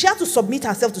 So she had to submit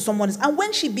herself to someone else. And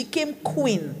when she became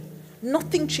queen,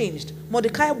 nothing changed.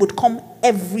 Mordecai would come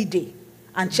every day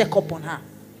and check up on her.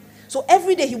 So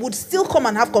every day he would still come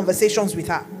and have conversations with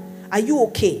her. Are you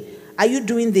okay? Are you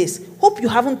doing this? Hope you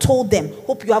haven't told them.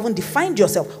 Hope you haven't defined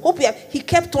yourself. He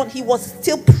kept on. He was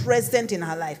still present in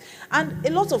her life. And a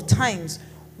lot of times,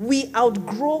 we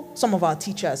outgrow some of our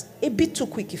teachers a bit too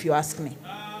quick, if you ask me.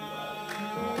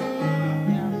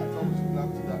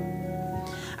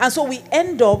 And so we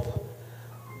end up,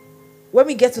 when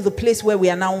we get to the place where we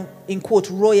are now, in quote,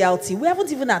 royalty, we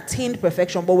haven't even attained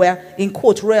perfection, but we're, in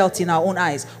quote, royalty in our own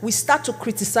eyes. We start to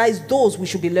criticize those we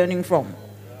should be learning from.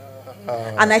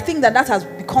 And I think that has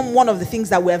become one of the things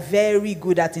that we're very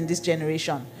good at in this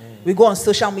generation. We go on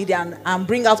social media and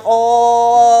bring out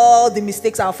all the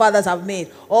mistakes our fathers have made.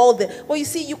 Well, you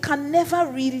see, you can never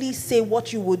really say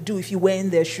what you would do if you were in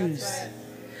their shoes.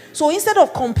 So instead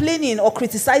of complaining or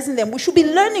criticizing them, we should be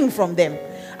learning from them.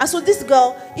 And so this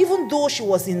girl, even though she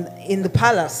was in the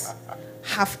palace,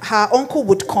 her uncle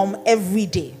would come every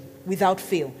day without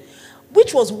fail.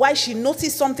 Which was why she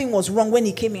noticed something was wrong when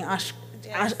he came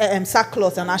in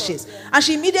sackcloth and ashes. And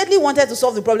she immediately wanted to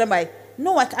solve the problem by,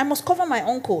 no, I must cover my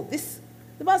uncle.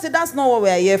 The man said, that's not what we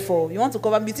are here for. You want to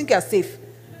cover me? You think you're safe?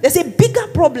 There's a bigger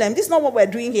problem. This is not what we're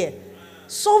doing here.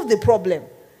 Solve the problem.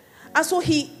 And so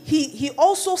he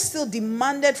also still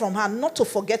demanded from her not to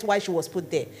forget why she was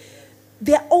put there.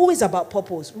 They're always about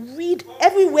purpose. Read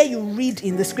everywhere you read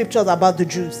in the scriptures about the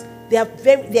Jews.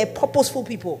 They're purposeful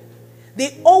people.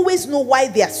 They always know why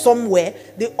they are somewhere.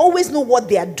 They always know what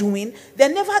they are doing.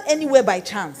 They're never anywhere by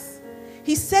chance.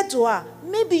 He said to her,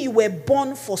 maybe you were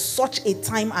born for such a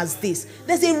time as this.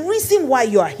 There's a reason why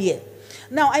you are here.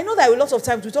 Now, I know that a lot of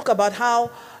times we talk about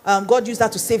how God used her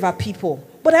to save her people.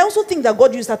 But I also think that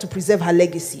God used her to preserve her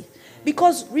legacy.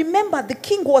 Because remember, the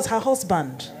king was her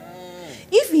husband.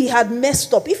 If he had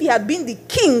messed up, if he had been the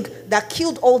king that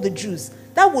killed all the Jews,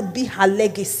 that would be her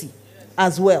legacy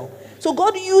as well. So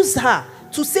God used her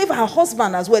to save her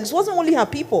husband as well. It wasn't only her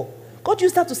people. God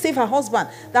used her to save her husband.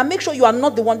 That make sure you are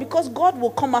not the one, because God will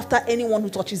come after anyone who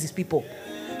touches his people.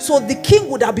 So the king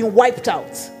would have been wiped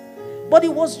out. But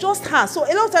it was just her. So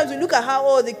a lot of times we look at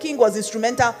how the king was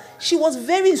instrumental. She was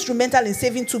very instrumental in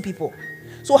saving 2 people.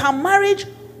 So her marriage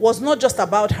was not just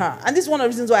about her. And this is one of the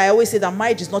reasons why I always say that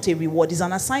marriage is not a reward, it's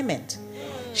an assignment.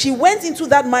 She went into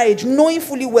that marriage knowing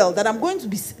fully well that I'm going to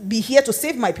be here to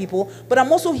save my people, but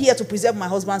I'm also here to preserve my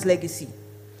husband's legacy.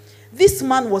 This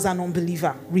man was an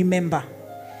unbeliever, remember.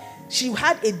 She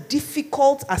had a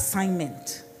difficult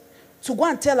assignment to go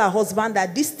and tell her husband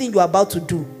that this thing you're about to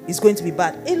do is going to be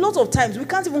bad. A lot of times, we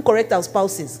can't even correct our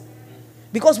spouses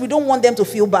because we don't want them to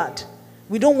feel bad.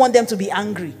 We don't want them to be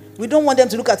angry. We don't want them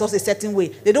to look at us a certain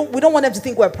way. We don't want them to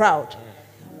think we're proud.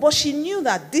 But she knew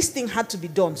that this thing had to be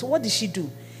done. So what did she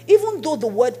do? Even though the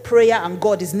word prayer and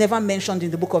God is never mentioned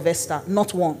in the book of Esther,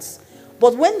 not once.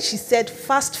 But when she said,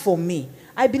 fast for me,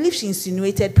 I believe she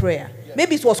insinuated prayer.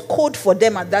 Maybe it was code for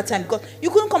them at that time, because you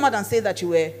couldn't come out and say that you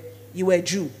were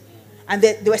Jew. And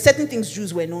there were certain things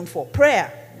Jews were known for.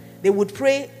 Prayer. They would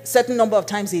pray a certain number of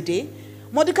times a day.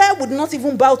 Mordecai would not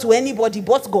even bow to anybody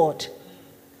but God.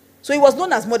 So he was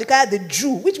known as Mordecai the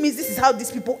Jew, which means this is how these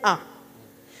people are.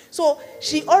 So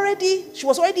she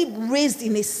was already raised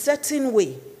in a certain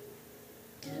way.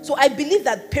 So I believe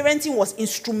that parenting was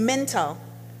instrumental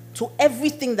to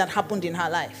everything that happened in her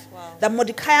life. Wow. That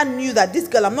Mordecai knew that this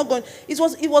girl,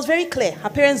 it was very clear. Her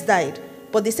parents died,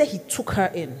 but they said he took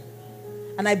her in.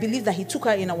 And I believe that he took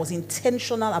her in and was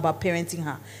intentional about parenting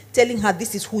her, telling her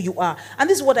this is who you are. And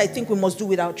this is what I think we must do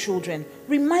with our children.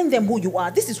 Remind them who you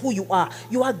are. This is who you are.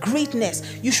 You are greatness.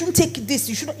 You shouldn't take this.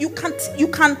 You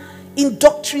can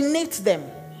indoctrinate them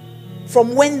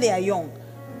from when they are young.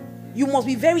 You must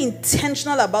be very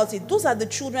intentional about it. Those are the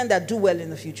children that do well in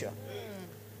the future.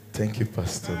 Thank you,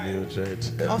 Pastor Mildred.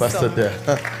 Awesome.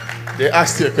 Pastor, they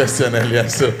asked you a question earlier,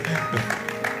 so.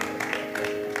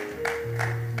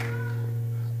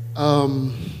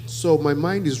 So my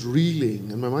mind is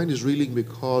reeling, and my mind is reeling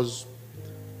because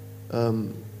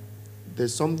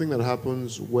there's something that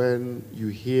happens when you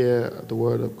hear the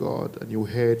word of God and you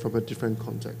hear it from a different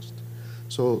context.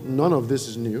 So none of this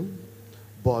is new,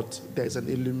 but there's an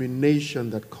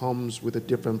illumination that comes with a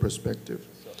different perspective.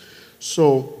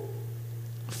 So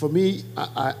for me,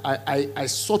 I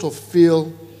sort of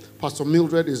feel Pastor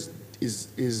Mildred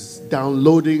is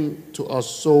downloading to us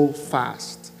so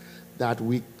fast that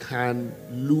we can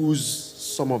lose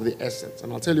some of the essence.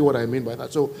 And I'll tell you what I mean by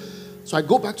that. So I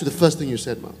go back to the first thing you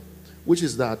said, ma'am, which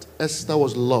is that Esther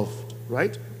was loved,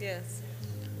 right? Yes.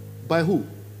 By who?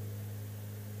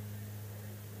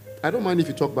 I don't mind if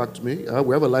you talk back to me.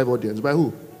 We have a live audience. By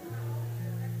who?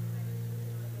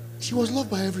 She was loved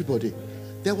by everybody.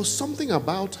 There was something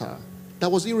about her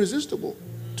that was irresistible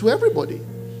to everybody.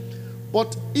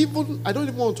 But I don't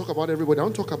even want to talk about everybody. I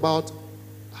want to talk about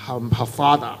her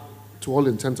father, to all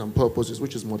intents and purposes,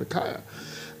 which is Mordecai.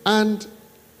 And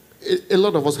a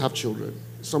lot of us have children.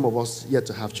 Some of us yet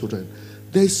to have children.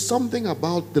 There's something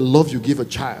about the love you give a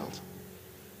child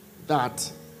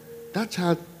that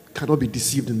child cannot be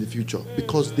deceived in the future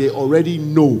because they already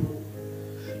know.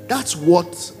 That's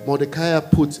what Mordecai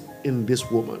put in this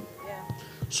woman. Yeah.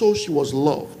 So she was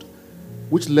loved,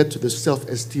 which led to the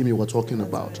self-esteem you were talking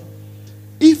about.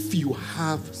 If you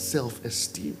have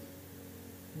self-esteem,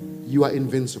 you are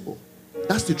invincible.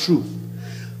 That's the truth.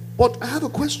 But I have a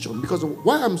question, because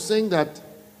why I'm saying that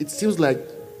it seems like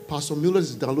Pastor Mildred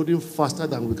is downloading faster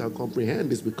than we can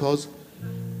comprehend is because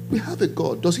we have a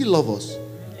God. Does he love us?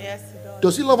 Yes, he does.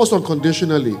 Does he love us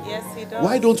unconditionally? Yes, he does.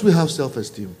 Why don't we have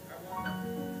self-esteem?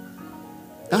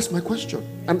 That's my question.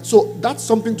 And so that's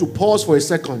something to pause for a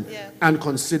second and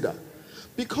consider.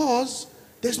 Because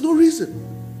there's no reason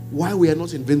why we are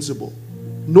not invincible.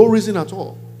 No reason at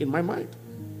all, in my mind.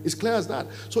 It's clear as that.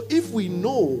 So if we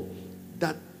know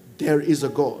that there is a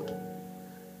God,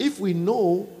 if we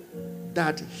know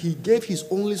that he gave his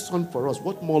only son for us,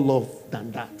 what more love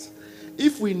than that?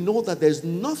 If we know that there's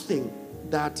nothing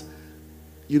that,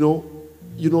 is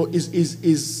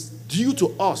due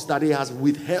to us that he has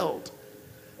withheld,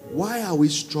 why are we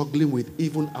struggling with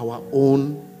even our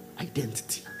own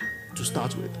identity to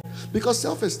start with? Because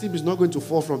self-esteem is not going to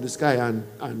fall from the sky and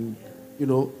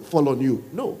fall on you.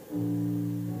 No.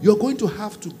 You're going to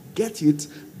have to get it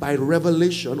by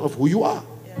revelation of who you are.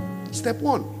 Yeah. Step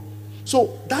one.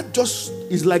 So that just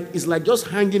is like just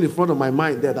hanging in front of my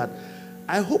mind there, that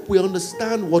I hope we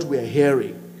understand what we are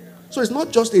hearing. So it's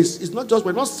not just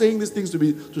we're not saying these things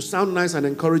to sound nice and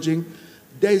encouraging.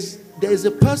 There's a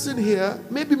person here,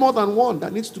 maybe more than one,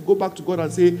 that needs to go back to God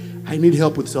and say, I need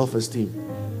help with self-esteem.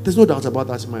 There's no doubt about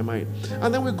that in my mind.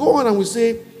 And then we go on and we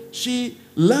say, she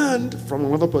learned from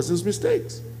another person's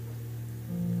mistakes.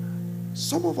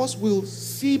 Some of us will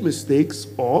see mistakes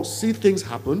or see things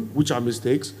happen, which are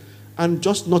mistakes, and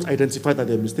just not identify that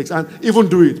they're mistakes, and even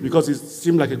do it because it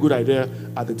seemed like a good idea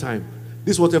at the time.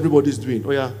 This is what everybody's doing.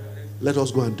 Oh yeah, let us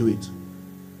go and do it.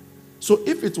 So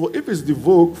if it's the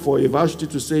vogue for a varsity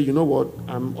to say, you know what,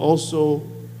 I'm also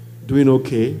doing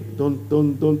okay.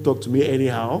 Don't talk to me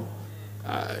anyhow.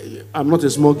 I'm not a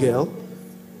small girl.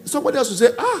 Somebody else will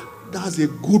say, that's a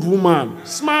good woman,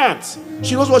 smart.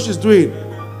 She knows what she's doing.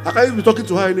 I can't even be talking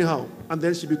to her anyhow. And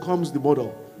then she becomes the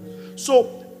model.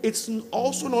 So it's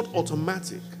also not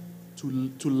automatic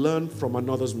to learn from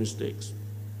another's mistakes.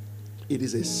 It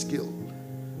is a skill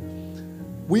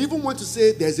We even want to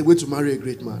say there's a way to marry a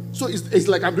great man. So it's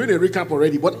like I'm doing a recap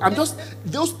already, but I'm just,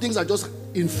 those things are just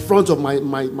in front of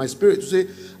my spirit to say,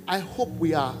 I hope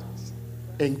we are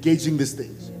engaging these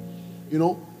things. You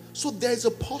know? So there's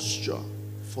a posture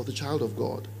for the child of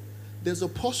God. There's a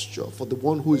posture for the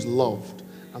one who is loved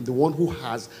and the one who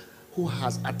has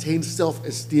attained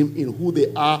self-esteem in who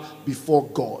they are before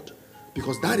God.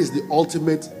 Because that is the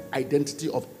ultimate identity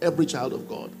of every child of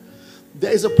God.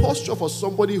 There is a posture for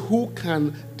somebody who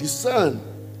can discern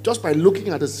just by looking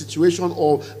at a situation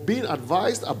or being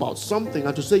advised about something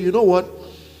and to say, you know what,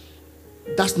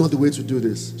 that's not the way to do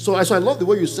this. So I love the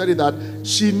way you said it, that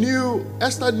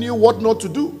Esther knew what not to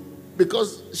do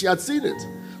because she had seen it.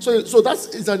 So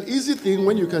it's an easy thing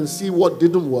when you can see what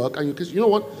didn't work and you know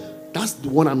what, that's the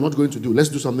one I'm not going to do. Let's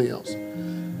do something else.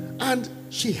 And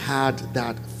she had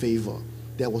that favor.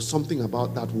 There was something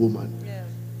about that woman. Yeah.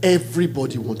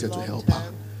 Everybody wanted to help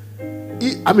her.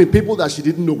 I mean, people that she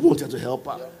didn't know wanted to help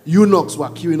her. Eunuchs were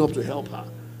queuing up to help her.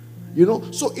 You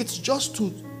know, so it's just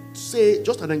to say,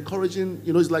 just an encouraging,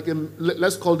 you know, it's like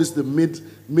let's call this the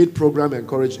mid-program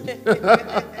encouraging.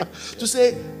 To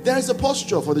say, there is a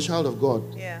posture for the child of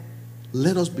God. Yeah.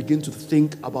 Let us begin to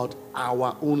think about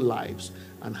our own lives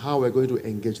and how we're going to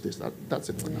engage this. That's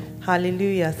it for now.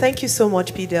 Hallelujah. Thank you so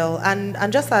much, P-Del.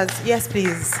 And just as, yes,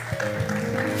 please,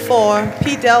 for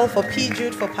P-Del, for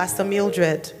P-Jude, for Pastor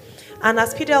Mildred. And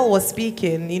as P-Del was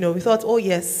speaking, you know, we thought, oh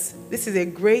yes, this is a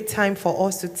great time for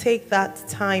us to take that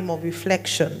time of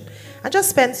reflection and just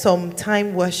spend some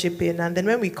time worshiping. And then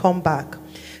when we come back,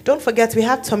 don't forget we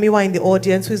have Tomiwa in the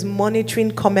audience who is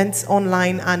monitoring comments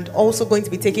online and also going to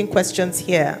be taking questions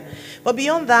here. But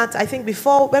beyond that, I think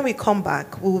when we come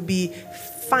back, we will be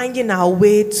finding our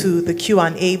way to the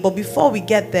Q&A. But before we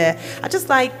get there, I'd just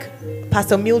like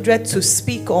Pastor Mildred to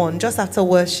speak on, just after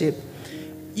worship.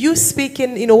 You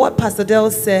speaking, you know, what Pastor Del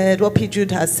said, what P.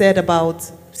 Jude has said about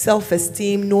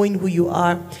self-esteem, knowing who you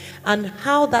are, and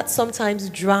how that sometimes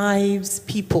drives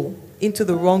people into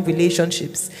the wrong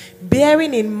relationships.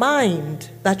 Bearing in mind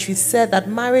that you said that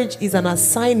marriage is an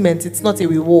assignment, it's not a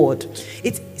reward.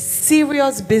 It's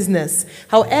serious business.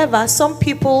 However, some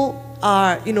people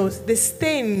are, you know, they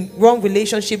stay in wrong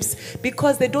relationships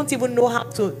because they don't even know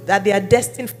that they are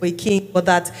destined for a king, or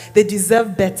that they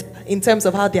deserve better in terms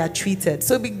of how they are treated.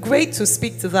 So it'd be great to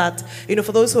speak to that, you know,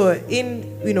 for those who are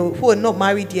who are not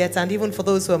married yet, and even for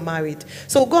those who are married.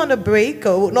 So we'll go on a break.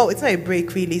 No, it's not a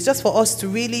break really. It's just for us to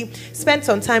really spend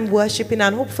some time worshiping,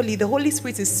 and hopefully the Holy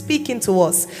Spirit is speaking to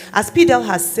us. As P-Del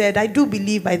has said, I do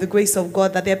believe by the grace of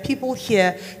God that there are people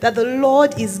here that the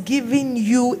Lord is giving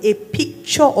you a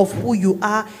picture of who you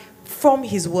are from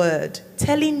His Word,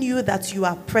 telling you that you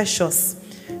are precious,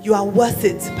 you are worth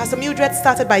it. Pastor Mildred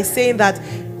started by saying that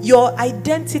your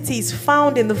identity is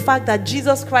found in the fact that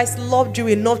Jesus Christ loved you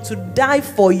enough to die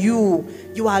for you.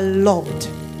 You are loved.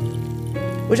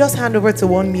 We'll just hand over to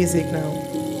one music now.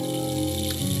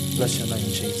 Bless your name,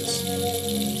 Jesus.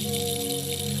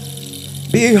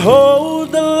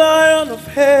 Behold the Lion of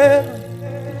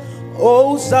heaven,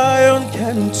 oh Zion,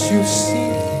 can't you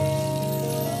see?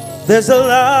 There's a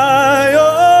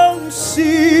Lion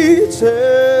seated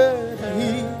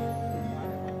here.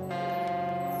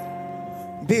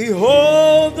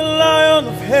 Behold the Lion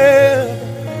of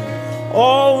heaven,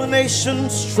 all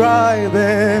nations, tribe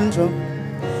and tongue.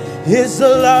 Is the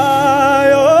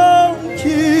Lion,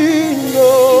 King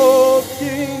of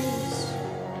kings.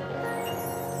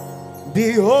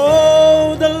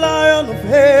 Behold the Lion of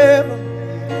heaven,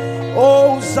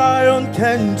 oh Zion,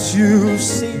 can't you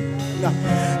see?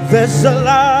 There's a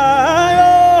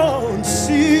Lion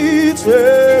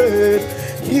seated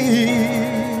here.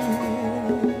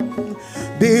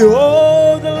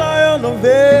 Behold the Lion of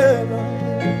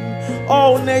heaven,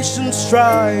 all nations,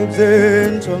 tribes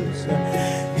and tongues.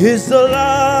 Is the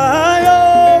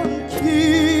Lion,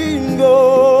 King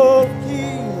of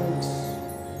kings.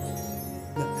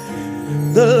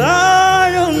 The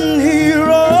Lion, he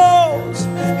rose,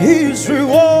 his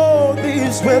reward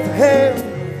is with him.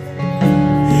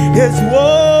 His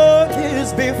work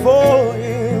is before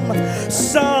him,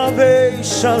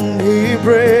 salvation he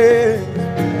brings.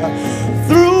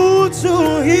 Through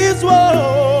to his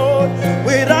word,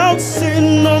 without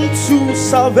sin unto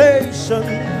salvation,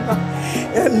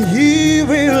 and he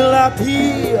will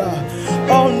appear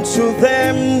unto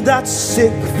them that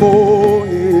seek for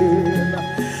him.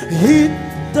 He,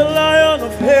 the Lion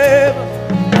of heaven,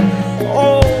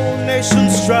 all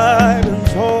nations, tribe and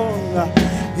tongue,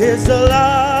 is the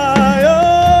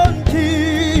Lion,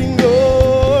 King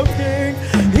of kings.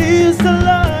 He's the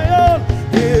Lion,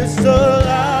 he's the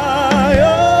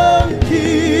Lion,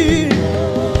 King.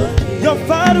 Your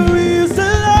Father is the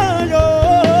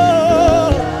Lion.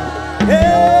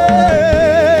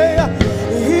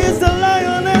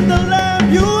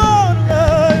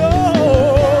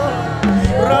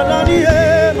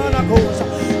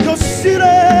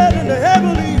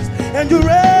 You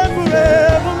reign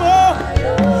forevermore.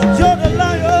 You're the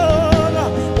lion.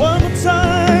 One more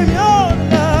time, you're the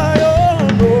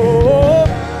lion. Oh,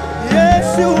 yes,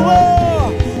 you are.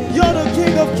 You're the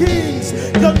King of Kings.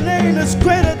 Your name is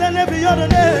greater than every other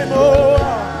name. Oh,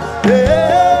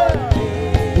 yeah.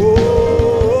 Oh,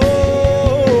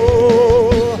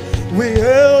 we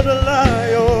hail the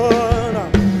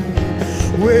lion.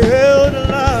 We hail the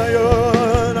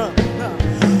lion.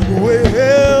 We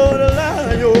hail the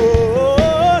lion.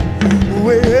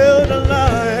 We hail the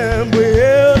lion. We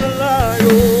hail the lion.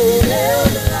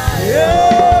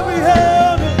 Yeah, we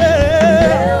hail the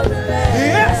lamb.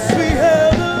 Yes, we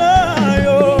hail the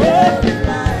lion.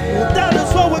 That is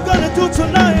what we're gonna do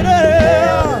tonight.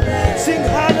 Sing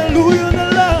hallelujah the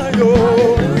lion.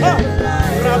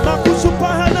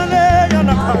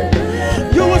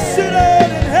 You were seated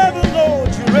in heaven, Lord.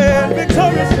 You reign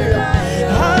victoriously.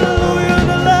 Hallelujah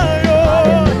the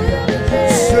lion.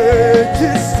 Say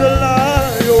kiss the lion.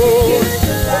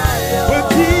 We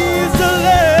kiss the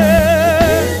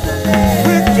lamb.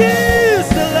 We kiss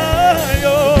the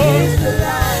lion.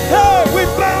 Hey, we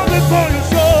bow before your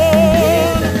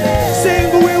throne. Sing,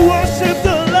 we worship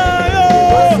the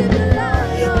lion.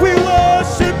 We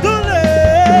worship the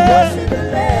lamb.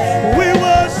 We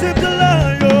worship the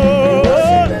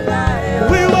lion.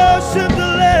 We worship the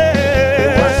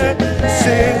lamb.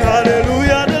 Sing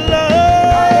hallelujah the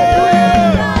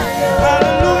lion.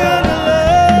 Hallelujah the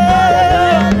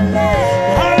lion.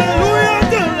 Hallelujah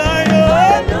the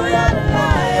lion.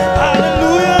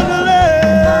 Hallelujah the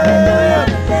lamb.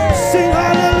 Sing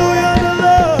hallelujah the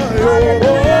lion.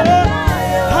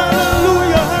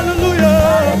 Hallelujah, hallelujah.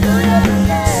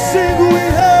 Sing we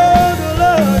hail the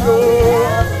lion.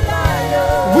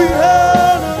 We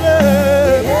hail the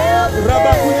lamb.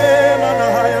 Rabakuye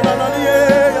manahaya nananiye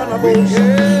yanabosha.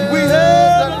 We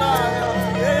hail the lion.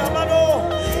 Yeah, amano.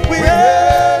 We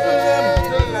hail the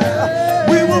lamb.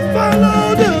 We will follow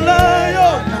the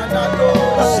lion.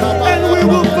 And we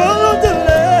will follow the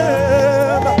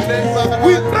lamb.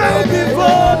 We bow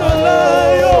before the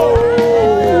lion.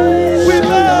 We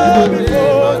bow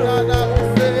before the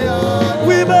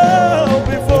We bow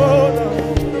before the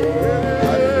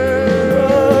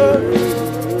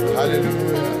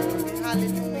Hallelujah.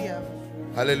 Hallelujah.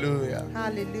 Hallelujah.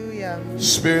 Hallelujah.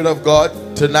 Spirit of God,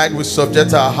 tonight we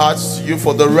subject our hearts to you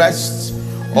for the rest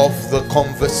of the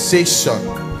conversation.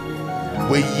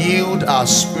 We yield our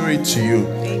spirit to you.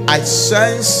 I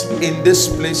sense in this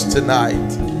place tonight,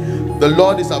 the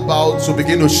Lord is about to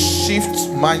begin to shift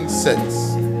mindsets.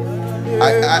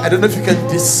 I don't know if you can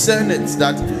discern it,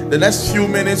 that the next few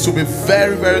minutes will be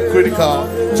very, very critical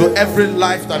to every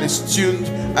life that is tuned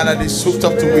and that is hooked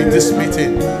up to with this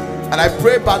meeting. And I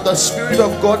pray by the Spirit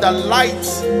of God that light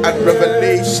and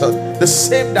revelation, the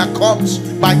same that comes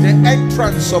by the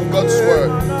entrance of God's word,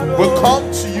 will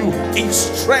come to you in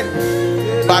strength.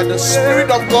 By the Spirit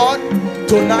of God,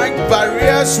 tonight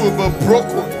barriers will be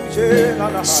broken,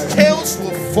 scales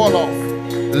will fall off,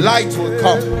 light will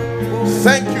come.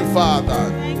 Thank you, Father.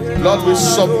 Lord, we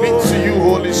submit to you,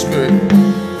 Holy Spirit,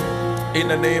 in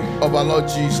the name of our Lord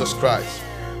Jesus Christ.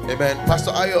 Amen.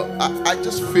 Pastor Ayo, I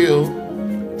just feel,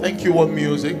 thank you, One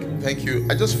Music, thank you.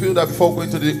 I just feel that before going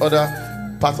to the other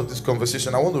part of this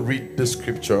conversation, I want to read this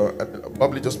scripture and I'll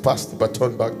probably just pass the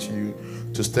baton back to you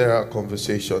to stir our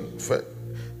conversation. For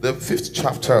the 5th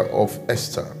chapter of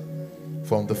Esther,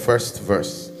 from the 1st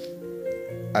verse.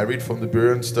 I read from the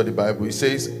Berean Study Bible. It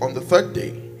says, on the 3rd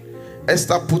day,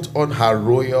 Esther put on her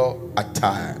royal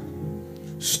attire,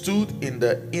 stood in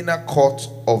the inner court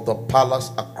of the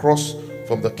palace across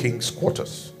from the king's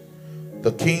quarters.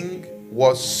 The king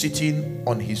was sitting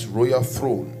on his royal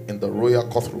throne in the royal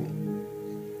courtroom,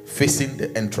 facing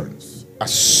the entrance.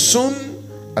 As soon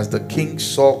as the king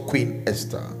saw Queen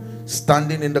Esther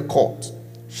standing in the court,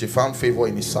 she found favor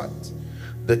in his sight.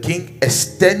 The king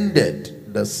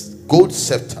extended the gold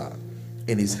scepter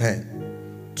in his hand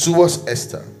towards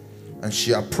Esther, and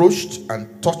she approached and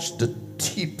touched the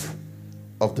tip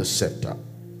of the scepter.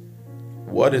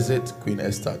 What is it, Queen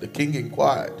Esther? The king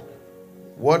inquired.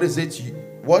 What is it?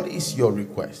 What is your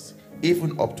request?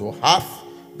 Even up to half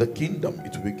the kingdom,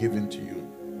 it will be given to you.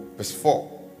 Verse 4.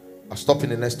 I'll stop in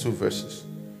the next 2 verses.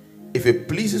 If it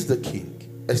pleases the king,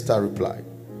 Esther replied,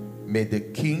 may the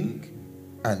king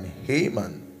and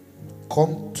Haman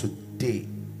come today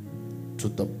to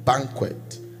the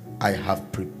banquet I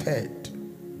have prepared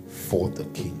for the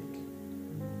king.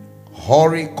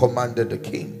 Hurry, commanded the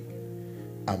king,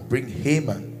 and bring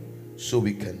Haman so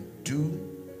we can do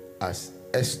as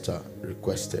Esther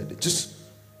requested. Just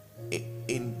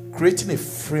in creating a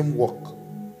framework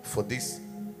for this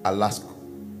our last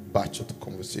batch of the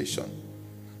conversation,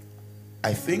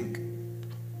 I think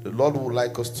the Lord would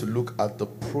like us to look at the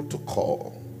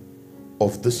protocol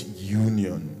of this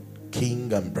union,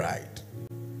 king and bride.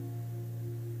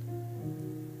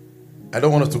 I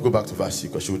don't want us to go back to verse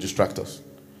 6 because she will distract us.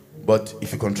 But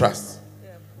if you contrast,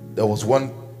 there was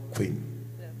one queen.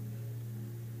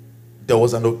 There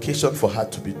was an occasion for her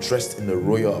to be dressed in the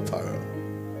royal apparel,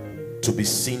 to be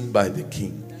seen by the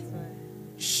king.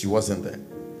 She wasn't there.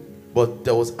 But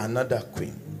there was another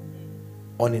queen.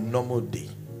 On a normal day,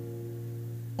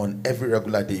 on every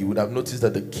regular day, you would have noticed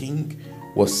that the king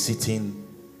was sitting,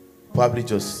 probably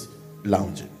just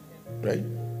lounging, right?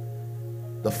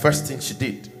 The first thing she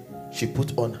did, she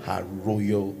put on her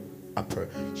royal apparel.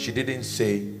 She didn't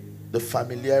say, the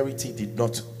familiarity did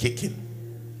not kick in,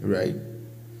 right?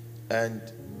 And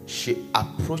she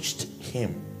approached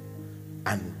him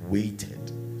and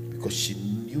waited because she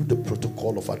knew the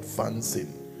protocol of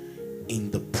advancing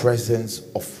in the presence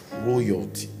of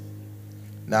royalty.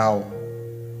 Now,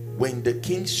 when the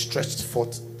king stretched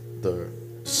forth the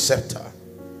scepter,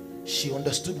 she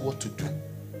understood what to do.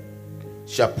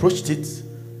 She approached it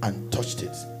and touched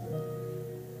it.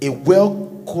 A well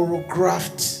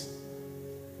choreographed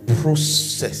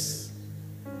process,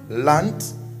 learned,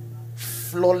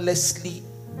 flawlessly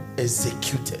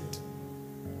executed.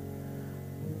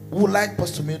 We would like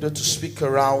Pastor Mildred to speak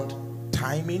around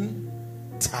timing,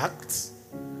 tact,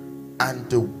 and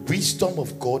the wisdom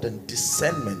of God and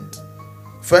discernment.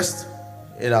 First,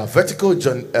 in our vertical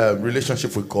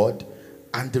relationship with God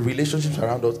and the relationships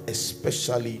around us,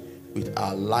 especially with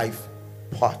our life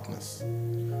partners.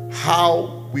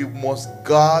 How we must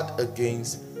guard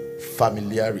against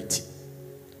familiarity.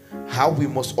 How we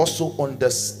must also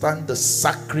understand the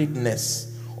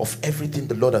sacredness of everything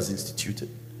the Lord has instituted.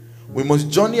 We must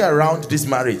journey around this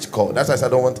marriage call. That's why I said I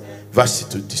don't want Vashti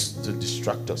to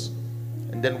distract us.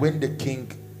 And then when the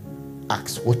king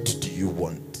asks, what do you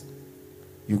want?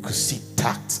 You could see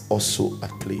tact also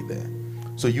at play there.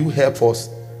 So you help us,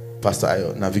 Pastor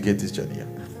Ayo, navigate this journey.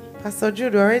 Pastor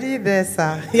Jude, already there,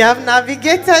 sir. You have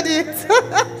navigated it.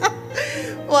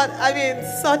 But I mean,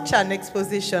 such an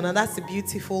exposition, and that's the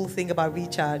beautiful thing about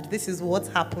Recharge. This is what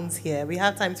happens here. We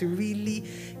have time to really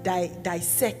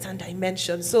dissect and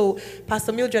dimension. So,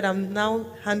 Pastor Mildred, I'm now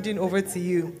handing over to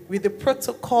you with the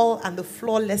protocol and the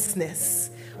flawlessness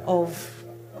of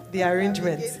the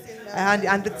arrangement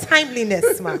and the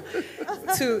timeliness, man.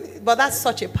 But that's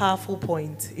such a powerful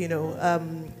point, you know.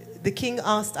 The king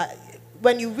asked,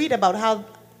 when you read about how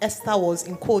Esther was,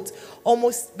 in quotes,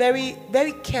 almost very,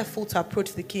 very careful to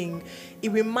approach the king,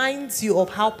 it reminds you of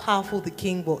how powerful the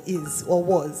king is or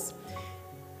was.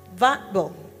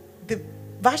 The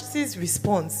Vashti's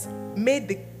response made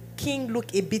the king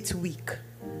look a bit weak.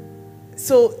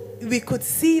 So we could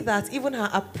see that even her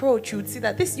approach, you would see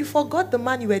that you forgot the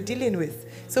man you were dealing with.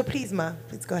 So please, ma,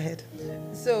 please go ahead.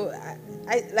 So,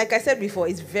 like I said before,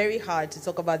 it's very hard to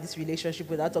talk about this relationship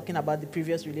without talking about the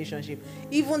previous relationship.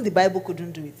 Even the Bible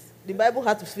couldn't do it. The Bible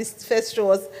had to first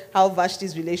show us how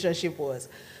Vashti's relationship was.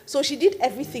 So she did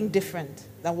everything different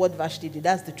than what Vashti did.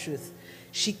 That's the truth.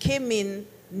 She came in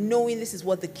knowing this is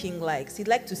what the king likes. He'd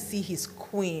like to see his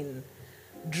queen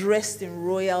dressed in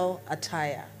royal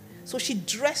attire. So she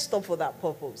dressed up for that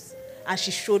purpose. And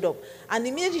she showed up. And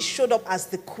immediately she showed up as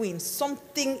the queen,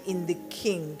 something in the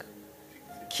king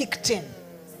kicked in.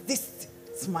 This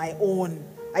is my own.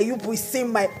 Are you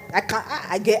saying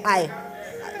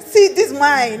see, this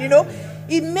mine, you know?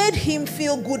 It made him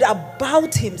feel good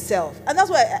about himself. And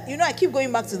that's why, I keep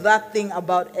going back to that thing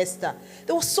about Esther.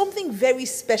 There was something very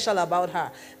special about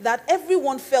her, that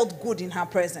everyone felt good in her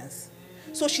presence.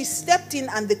 So she stepped in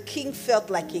and the king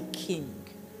felt like a king.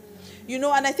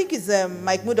 And I think it's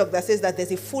Mike Murdoch that says that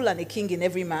there's a fool and a king in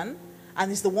every man, and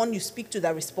it's the one you speak to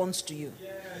that responds to you.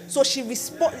 So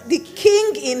the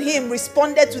king in him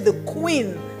responded to the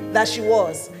queen that she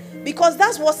was, because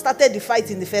that's what started the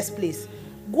fight in the first place.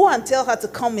 Go and tell her to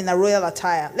come in a royal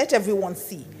attire. Let everyone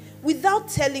see. Without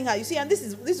telling her, you see, and this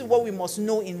is what we must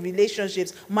know in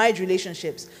relationships, marriage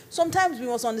relationships. Sometimes we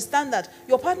must understand that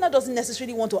your partner doesn't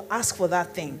necessarily want to ask for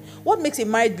that thing. What makes a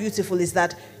marriage beautiful is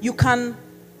that you can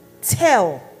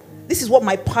tell, this is what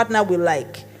my partner will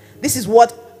like. This is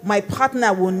what my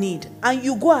partner will need. And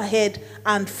you go ahead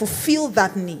and fulfill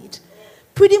that need.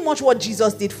 Pretty much what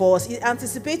Jesus did for us. He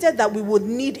anticipated that we would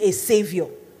need a savior.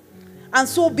 And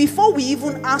so before we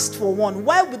even asked for one,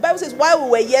 while the Bible says, while we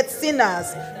were yet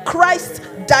sinners, Christ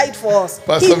died for us.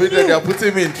 Pastor Mildred, they are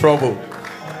putting me in trouble.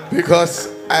 Because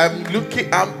I'm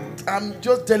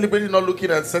just deliberately not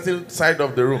looking at a certain side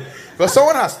of the room. Because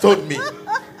someone has told me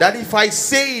that if I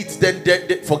say it,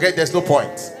 then forget, there's no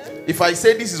point. If I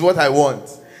say this is what I want,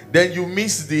 then you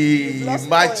miss the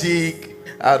magic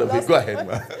out of it. Go ahead,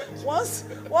 man. Once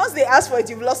they ask for it,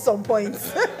 you've lost some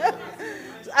points.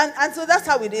 And so that's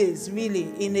how it is, really,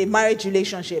 in a marriage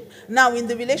relationship. Now, in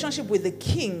the relationship with the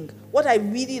king, what I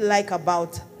really like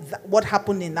about what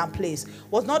happened in that place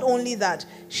was not only that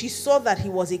she saw that he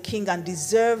was a king and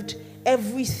deserved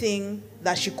everything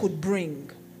that she could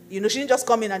bring. You know, she didn't just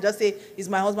come in and just say, he's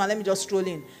my husband, let me just stroll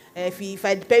in. If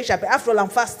I perish, after all, I'm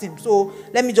fasting, so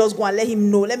let me just go and let him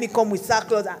know. Let me come with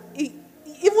sackcloth. It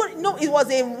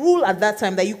was a rule at that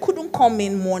time that you couldn't come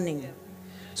in mourning.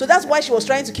 So that's why she was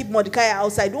trying to keep Mordecai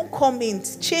outside. Don't come in,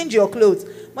 change your clothes.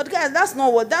 Mordecai, that's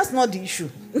not the issue.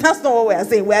 That's not what we're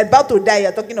saying. We're about to die,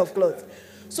 you're talking of clothes.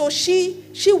 So she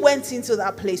went into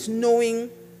that place knowing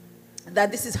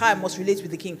that this is how I must relate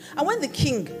with the king. And when the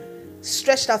king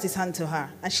stretched out his hand to her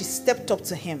and she stepped up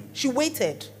to him, she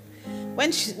waited.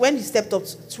 When she stepped up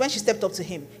to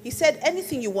him, he said,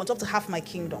 anything you want, up to half my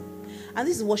kingdom. And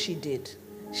this is what she did.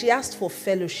 She asked for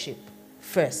fellowship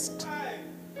first.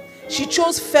 She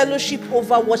chose fellowship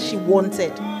over what she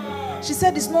wanted. She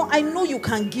said, I know you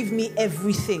can give me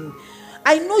everything.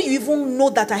 I know you even know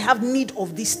that I have need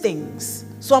of these things.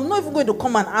 So I'm not even going to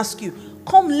come and ask you.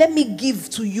 Come, let me give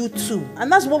to you too.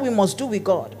 And that's what we must do with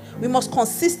God. We must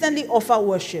consistently offer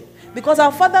worship. Because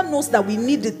our Father knows that we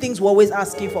need the things we're always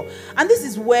asking for. And this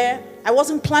is where, I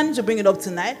wasn't planning to bring it up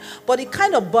tonight, but it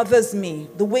kind of bothers me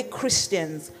the way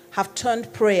Christians have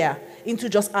turned prayer into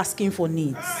just asking for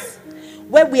needs.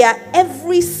 Where we are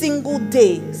every single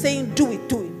day saying, do it,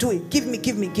 do it, do it. Give me,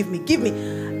 give me, give me, give me.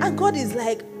 And God is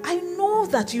like, I know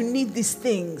that you need these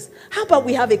things. How about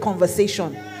we have a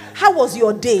conversation? How was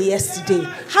your day yesterday?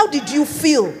 How did you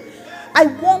feel? I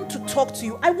want to talk to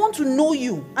you. I want to know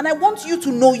you. And I want you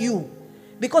to know you.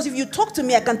 Because if you talk to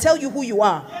me, I can tell you who you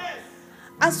are.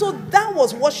 And so that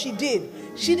was what she did.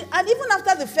 And even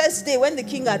after the first day, when the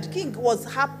king was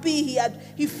happy,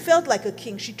 he felt like a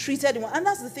king. She treated him well. And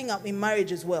that's the thing in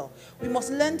marriage as well. We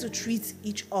must learn to treat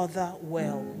each other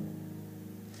well.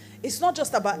 It's not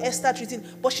just about Esther treating,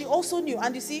 but she also knew.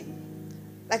 And you see,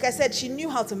 like I said, she knew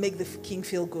how to make the king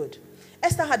feel good.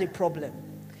 Esther had a problem.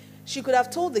 She could have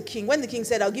told the king, when the king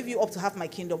said, I'll give you up to half my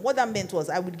kingdom, what that meant was,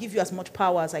 I would give you as much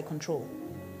power as I control.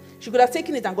 She could have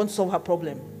taken it and gone to solve her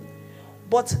problem.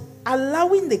 But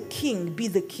allowing the king be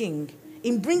the king,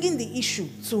 in bringing the issue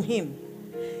to him,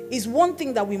 is one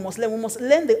thing that we must learn. We must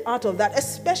learn the art of that,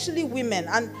 especially women.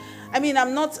 And I mean,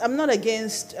 I'm not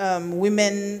against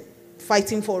women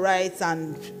fighting for rights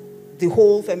and the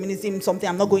whole feminism something.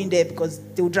 I'm not going there because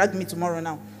they will drag me tomorrow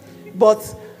now.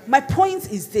 But my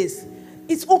point is this.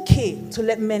 It's okay to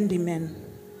let men be men.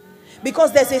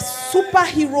 Because there's a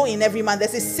superhero in every man.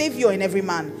 There's a savior in every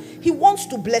man. He wants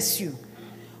to bless you.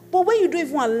 But when you don't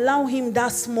even allow him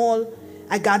that small,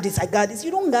 I got this,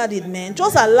 you don't got it, man.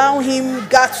 Just allow him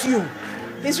got you.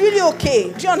 It's really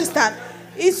okay. Do you understand?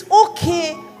 It's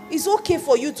okay. It's okay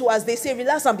for you to, as they say,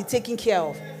 relax and be taken care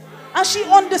of. And she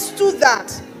understood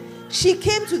that. She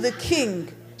came to the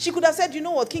king. She could have said, you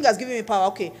know what, king has given me power.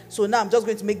 Okay, so now I'm just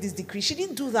going to make this decree. She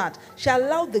didn't do that. She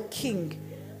allowed the king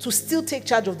to still take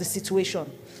charge of the situation.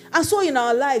 And so in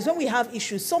our lives, when we have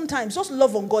issues, sometimes just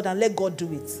love on God and let God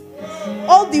do it.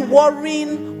 All the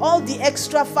worrying, all the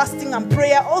extra fasting and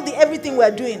prayer, all the everything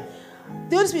we're doing,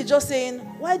 the Holy Spirit just saying,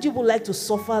 why do people like to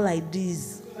suffer like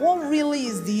this? What really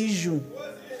is the issue?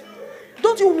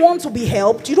 Don't you want to be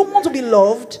helped? You don't want to be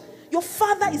loved? Your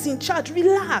Father is in charge.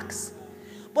 Relax.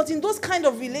 But in those kind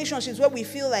of relationships where we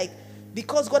feel like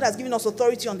because God has given us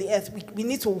authority on the earth, we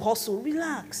need to hustle,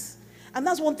 relax. And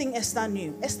that's one thing Esther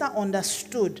knew. Esther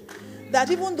understood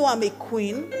that even though I'm a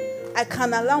queen, I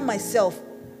can allow myself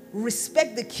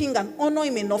respect the king and honor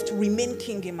him enough to remain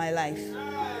king in my life.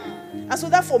 And so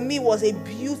that for me was a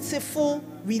beautiful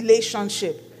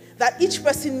relationship, that each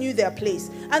person knew their place.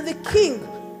 And the king,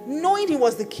 knowing he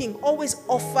was the king, always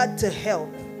offered to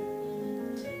help.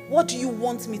 What do you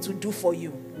want me to do for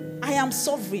you? I am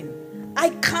sovereign. I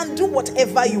can do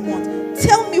whatever you want.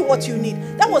 Tell me what you need.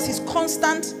 That was his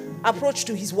constant approach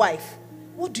to his wife.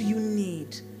 What do you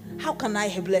need? How can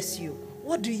I bless you?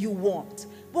 What do you want?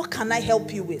 What can I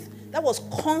help you with? That was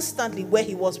constantly where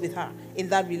he was with her in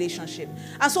that relationship.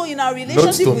 And so in our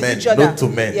relationship with each other. Not to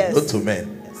men. Yes. Not to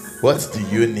men. Yes. What do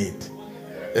you need?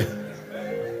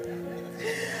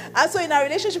 And so in our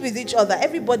relationship with each other,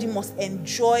 everybody must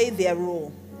enjoy their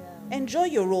role. Enjoy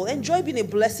your role. Enjoy being a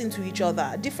blessing to each other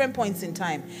at different points in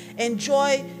time.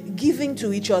 Enjoy giving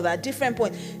to each other at different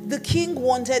points. The king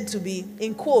wanted to be,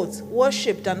 in quotes,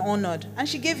 worshipped and honored. And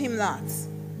she gave him that.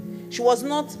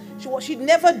 She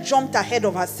never jumped ahead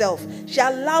of herself. She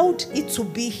allowed it to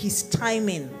be his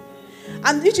timing.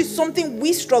 And which is something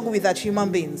we struggle with as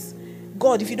human beings.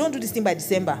 God, if you don't do this thing by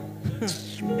December,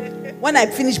 When I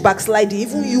finish backsliding,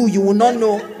 even you will not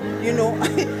know. You know,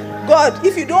 God,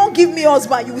 if you don't give me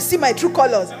husband, you will see my true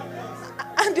colors.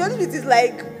 And the only thing is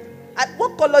like,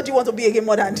 what color do you want to be again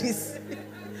more than this?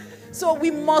 So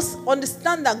we must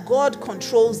understand that God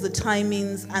controls the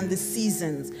timings and the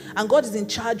seasons, and God is in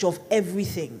charge of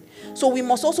everything. So we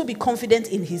must also be confident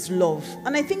in his love.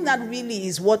 And I think that really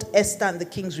is what Esther and the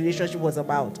king's relationship was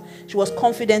about. She was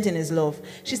confident in his love.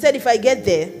 She said, if I get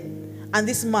there, and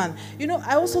this man, you know,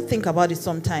 I also think about it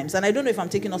sometimes, and I don't know if I'm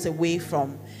taking us away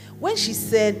from, when she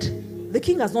said, the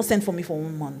king has not sent for me for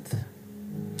 1 month.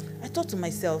 I thought to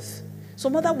myself,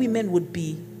 some other women would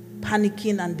be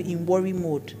panicking and be in worry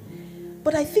mode.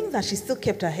 But I think that she still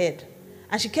kept her head,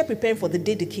 and she kept preparing for the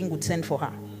day the king would send for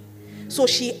her. So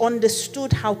she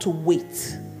understood how to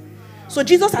wait. So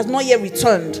Jesus has not yet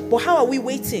returned, but how are we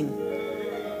waiting?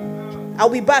 I'll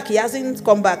be back. He hasn't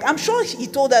come back. I'm sure he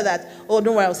told her that, oh,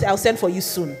 don't worry, I'll send for you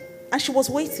soon. And she was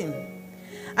waiting.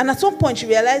 And at some point, she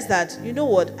realized that, you know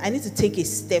what, I need to take a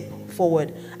step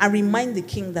forward and remind the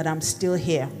king that I'm still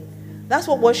here. That's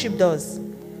what worship does.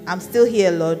 I'm still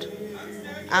here, Lord.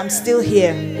 I'm still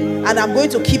here. And I'm going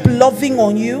to keep loving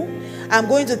on you. I'm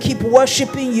going to keep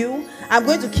worshiping you. I'm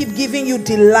going to keep giving you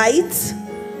delight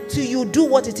till you do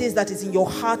what it is that is in your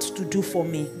heart to do for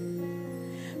me.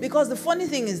 Because the funny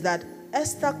thing is that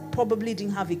Esther probably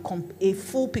didn't have a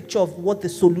full picture of what the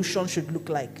solution should look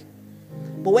like.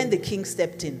 But when the king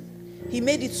stepped in, he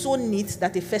made it so neat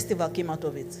that a festival came out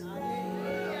of it.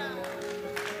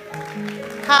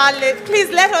 Hallelujah. Please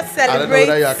let us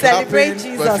celebrate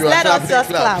Jesus. Let us just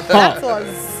clap. That was...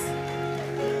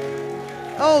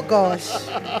 Oh gosh.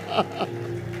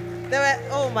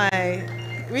 Oh my.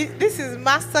 This is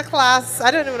masterclass.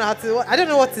 I don't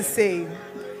know what to say.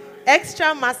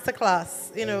 Extra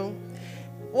masterclass, you know.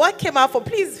 What came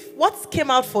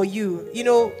out for you? You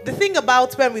know, the thing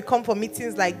about when we come for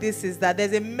meetings like this is that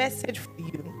there's a message for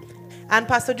you. And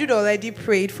Pastor Jude already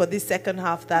prayed for this second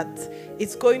half that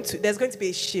there's going to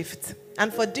be a shift.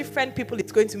 And for different people,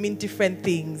 it's going to mean different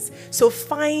things. So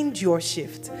find your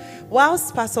shift.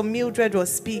 Whilst Pastor Mildred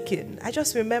was speaking, I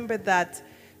just remembered that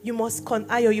you must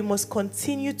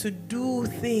continue to do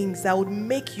things that would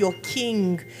make your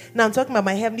king. Now I'm talking about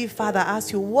my Heavenly Father.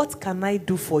 Ask you, what can I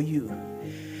do for you?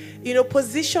 You know,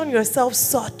 position yourself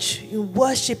such in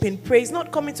worship, in praise,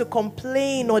 not coming to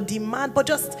complain or demand, but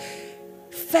just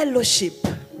fellowship.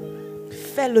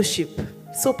 Fellowship.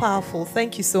 So powerful.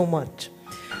 Thank you so much.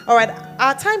 All right,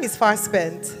 our time is far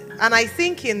spent. And I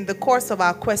think in the course of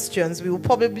our questions, we will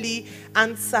probably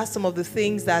answer some of the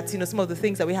things that,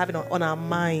 we have on our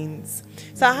minds.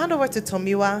 So I'll hand over to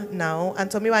Tomiwa now.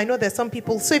 And Tomiwa, I know there's some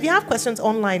people. So if you have questions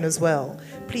online as well,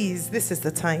 please, this is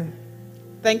the time.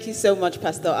 Thank you so much,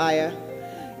 Pastor Aya.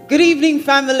 Good evening,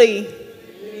 family.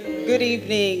 Good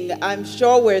evening. I'm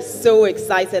sure we're so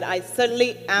excited. I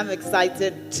certainly am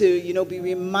excited to, be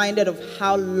reminded of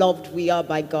how loved we are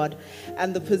by God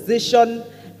and the position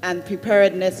and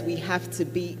preparedness we have to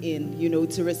be in,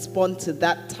 to respond to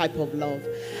that type of love.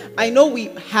 I know we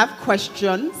have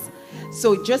questions,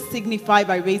 so just signify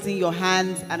by raising your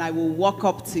hands and I will walk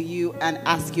up to you and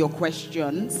ask your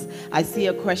questions. I see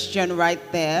a question right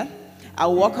there.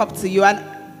 I'll walk up to you, and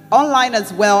online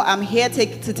as well, I'm here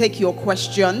to take your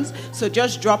questions, so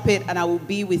just drop it and I will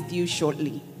be with you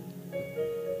shortly.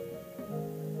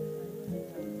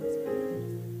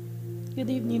 Good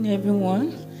evening,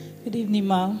 everyone. Good evening,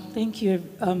 Ma. Thank you,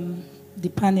 the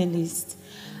panelists.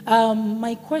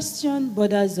 My question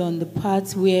borders on the part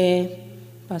where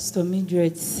Pastor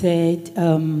Mildred said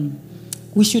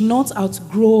we should not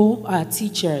outgrow our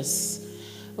teachers.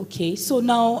 Okay, so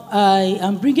now I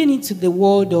am bringing into the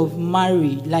world of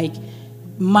married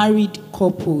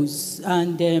couples,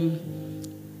 and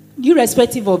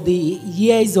irrespective of the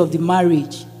years of the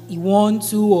marriage, 1,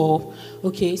 2, or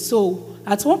okay, so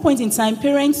at one point in time,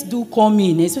 parents do come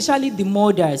in, especially the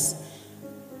mothers,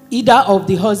 either of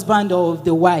the husband or of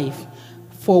the wife,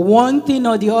 for one thing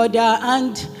or the other,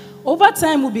 and over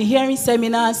time we'll be hearing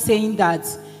seminars saying that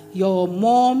your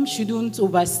mom shouldn't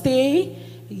overstay,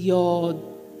 your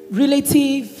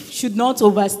relative should not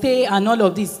overstay, and all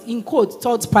of this, in quote,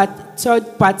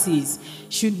 third parties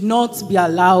should not be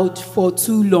allowed for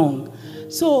too long.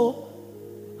 So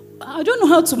I don't know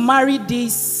how to marry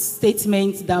this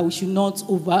statement that we should not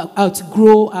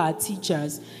outgrow our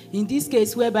teachers. In this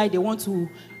case, whereby they want to,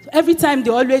 every time they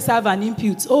always have an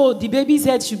input. Oh, the baby's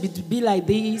head should be like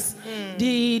this.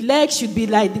 The leg should be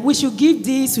like, we should give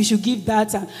this, we should give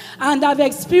that. And I've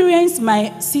experienced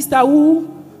my sister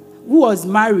who was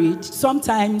married.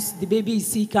 Sometimes the baby is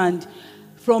sick, and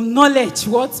from knowledge,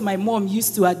 what my mom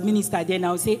used to administer, then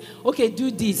I'll say, okay, do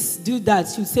this, do that.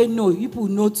 She'll say, no, people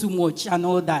know too much and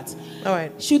all that. All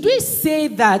right. Should we say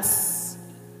that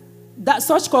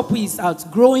such couple is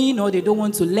outgrowing, or they don't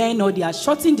want to learn, or they are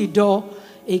shutting the door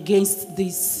against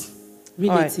this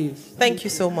relative? Right. Thank you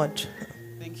so much.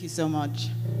 Thank you so much.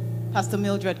 Pastor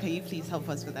Mildred, can you please help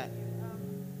us with that?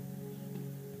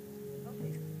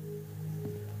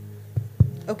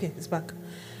 Okay, it's back.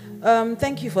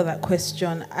 Thank you for that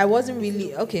question. I wasn't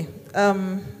really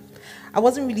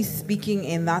speaking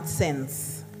in that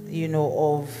sense,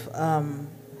 of.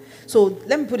 So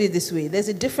let me put it this way: there's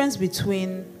a difference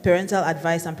between parental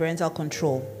advice and parental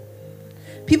control.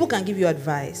 People can give you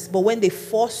advice, but when they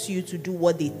force you to do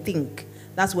what they think,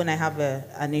 that's when I have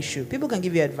an issue. People can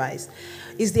give you advice.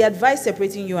 Is the advice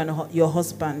separating you and your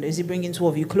husband? Is it bringing two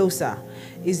of you closer?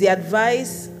 Is the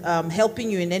advice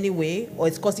helping you in any way, or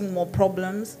it's causing more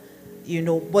problems?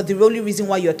 But the only reason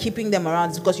why you're keeping them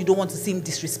around is because you don't want to seem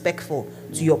disrespectful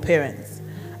to your parents.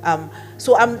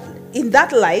 So I'm in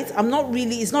that light.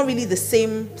 It's not really the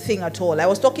same thing at all. I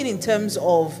was talking in terms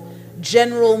of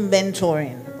general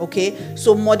mentoring. Okay,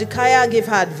 so Mordecai gave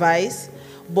her advice,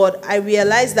 but I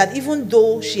realized that even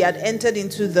though she had entered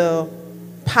into the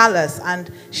palace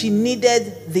and she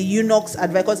needed the eunuch's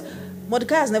advice, because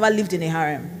Mordecai has never lived in a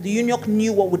harem. The eunuch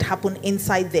knew what would happen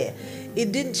inside there.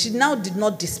 She now did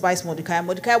not despise Mordecai.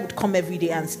 Mordecai would come every day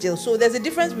and steal. So there's a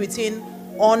difference between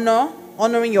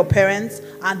honoring your parents,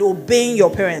 and obeying your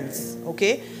parents.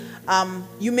 Okay,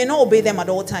 you may not obey them at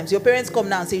all times. Your parents come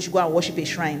now and say you should go and worship a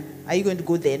shrine. Are you going to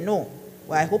go there? No.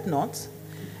 Well, I hope not.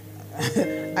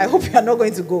 I hope you are not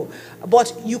going to go.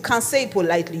 But you can say it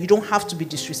politely. You don't have to be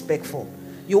disrespectful.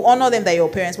 You honor them, that your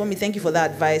parents. Mommy, thank you for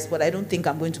that advice, but I don't think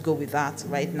I'm going to go with that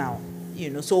right now.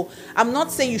 So I'm not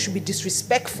saying you should be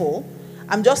disrespectful.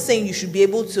 I'm just saying you should be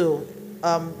able to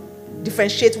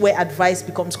differentiate where advice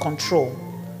becomes control.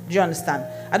 Do you understand?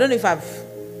 I don't know if I've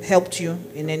helped you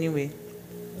in any way.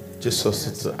 Just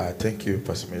also to add, thank you,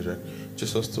 Pastor Mildred.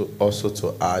 Just also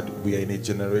to add, we are in a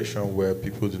generation where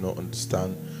people do not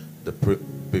understand the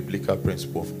biblical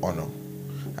principle of honor.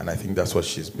 And I think that's what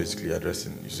she's basically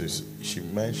addressing. She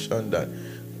mentioned that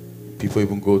people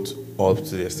even go up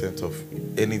to the extent of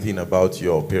anything about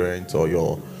your parents or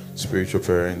your spiritual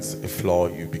parents, a flaw,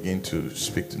 you begin to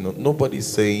speak to. Nobody's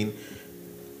saying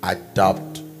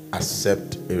adapt,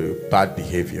 accept a bad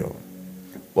behavior.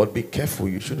 But be careful,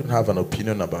 you shouldn't have an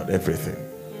opinion about everything.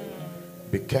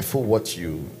 Be careful what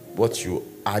you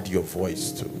add your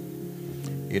voice to.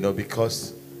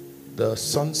 Because the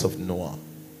sons of Noah,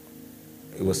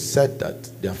 it was said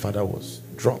that their father was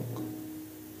drunk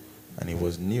and he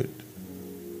was nude.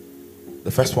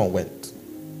 The first one went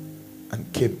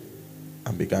and came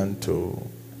and began to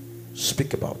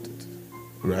speak about it,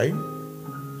 right?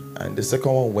 And the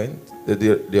second one went,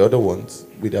 the other ones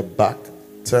with their back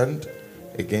turned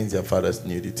against their father's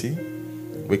nudity.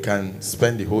 We can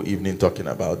spend the whole evening talking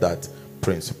about that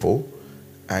principle.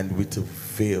 And with a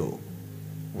veil,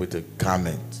 with a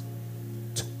garment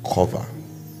to cover,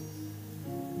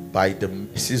 by the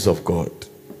mercies of God,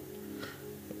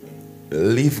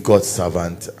 leave God's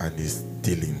servant and his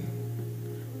dealing.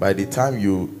 By the time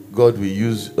God will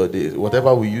use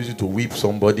whatever we use you to whip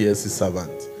somebody else's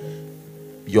servant,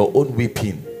 your own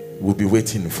whipping will be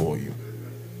waiting for you.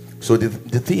 So the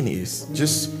thing is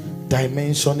just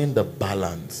dimensioning the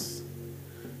balance,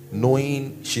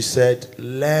 knowing, she said,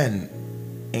 learn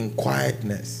in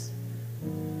quietness.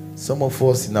 Some of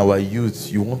us in our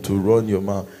youth, you want to run your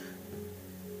mouth.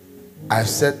 I've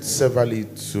said severally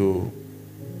to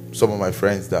some of my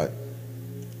friends that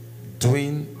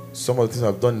doing some of the things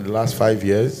I've done in the last 5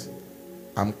 years,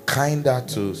 I'm kinder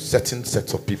to certain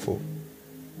sets of people.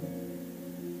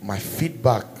 My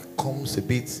feedback comes a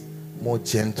bit more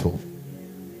gentle.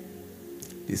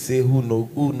 They say, who no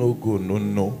go,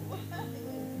 no.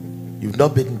 You've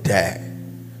not been there.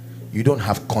 You don't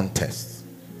have context.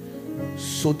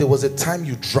 So there was a time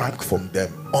you drank from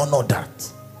them. Honor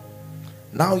that.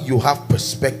 Now you have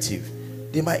perspective.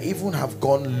 They might even have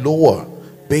gone lower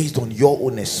based on your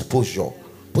own exposure,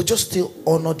 but just still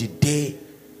honor the day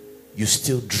you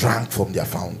still drank from their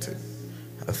fountain.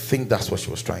 I think that's what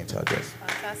she was trying to address.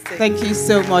 Fantastic. Thank you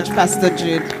so much, Pastor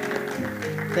Jude.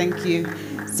 Thank you.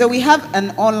 So we have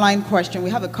an online question. We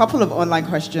have a couple of online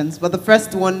questions, but the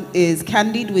first one is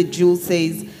Candid with Jules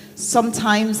says,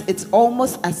 sometimes it's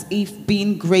almost as if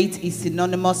being great is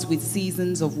synonymous with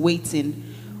seasons of waiting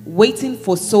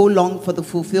for so long for the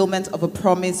fulfillment of a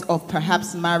promise of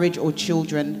perhaps marriage or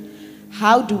children.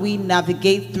 How do we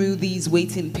navigate through these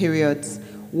waiting periods?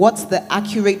 What's the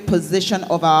accurate position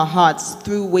of our hearts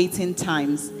through waiting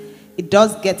times? it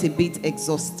does get a bit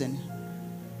exhausting.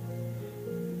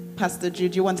 Pastor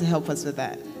Jude, you want to help us with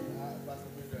that?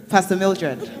 Pastor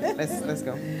Mildred, let's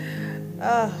go.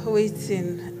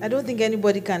 Waiting. I don't think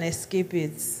anybody can escape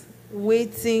it.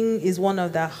 Waiting is one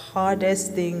of the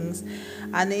hardest things.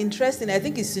 And interesting, I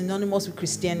think it's synonymous with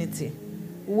Christianity.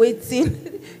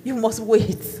 Waiting, you must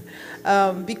wait.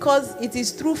 Because it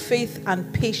is through faith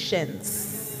and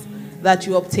patience that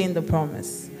you obtain the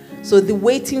promise. So the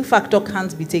waiting factor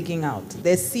can't be taken out.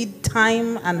 There's seed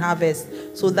time and harvest.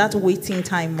 So that waiting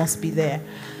time must be there.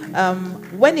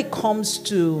 When it comes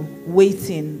to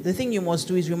waiting, the thing you must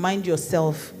do is remind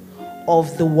yourself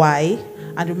of the why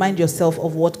and remind yourself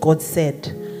of what God said.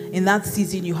 In that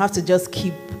season, you have to just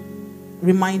keep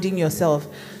reminding yourself.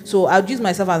 So I'll use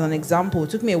myself as an example. It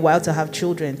took me a while to have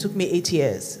children. It took me 8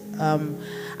 years.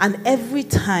 And every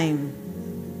time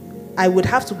I would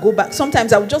have to go back.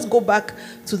 Sometimes I would just go back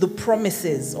to the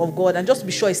promises of God and just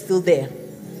be sure it's still there.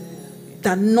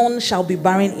 That none shall be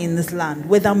barren in this land,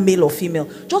 whether male or female.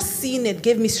 Just seeing it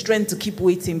gave me strength to keep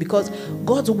waiting, because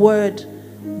God's word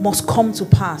must come to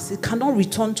pass. It cannot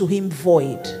return to him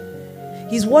void.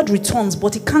 His word returns,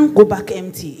 but it can't go back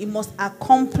empty. It must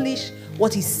accomplish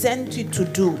what he sent it to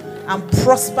do and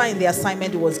prosper in the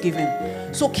assignment it was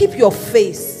given. So keep your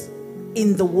face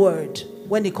in the word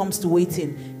when it comes to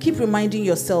waiting. Keep reminding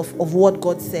yourself of what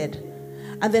God said.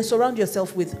 And then surround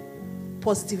yourself with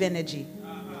positive energy.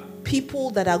 People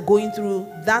that are going through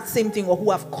that same thing or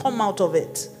who have come out of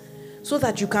it. So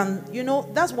that you can,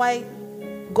 that's why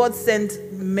God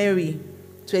sent Mary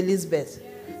to Elizabeth.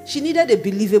 She needed a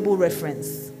believable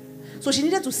reference. So she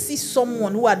needed to see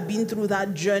someone who had been through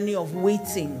that journey of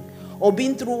waiting or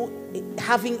been through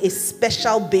having a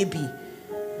special baby.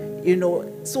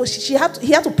 So he had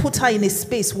to put her in a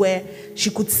space where she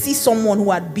could see someone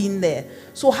who had been there.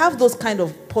 So have those kind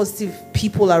of positive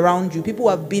people around you, people who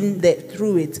have been there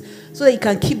through it, so that you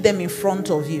can keep them in front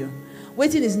of you.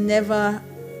 Waiting is never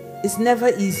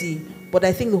easy, but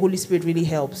I think the Holy Spirit really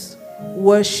helps.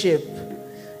 Worship.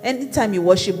 Anytime you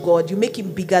worship God, you make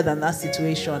him bigger than that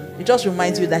situation. It just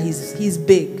reminds you that he's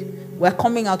big. We're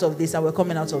coming out of this and we're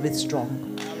coming out of it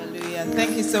strong. Hallelujah.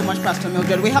 Thank you so much, Pastor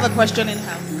Mildred. We have a question in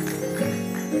house.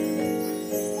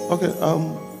 Okay.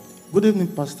 Good evening,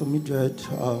 Pastor Mildred.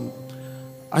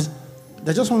 I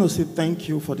just want to say thank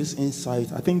you for this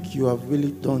insight. I think you have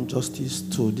really done justice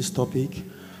to this topic.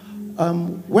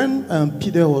 When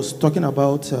Peter was talking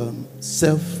about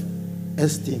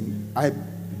self-esteem,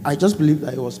 I just believe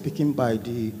that he was speaking by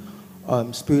the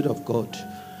Spirit of God.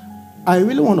 I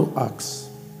really want to ask,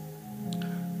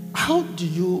 how do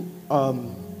you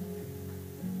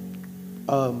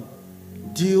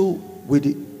deal with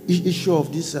the issue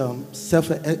of this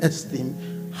self-esteem?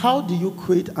 How do you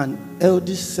create an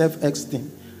healthy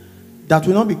self-esteem that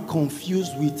will not be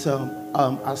confused with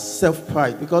a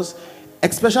self-pride? Because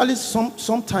especially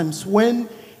sometimes when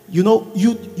you know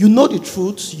the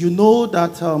truth, you know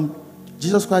that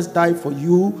Jesus Christ died for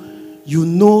you, you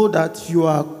know that you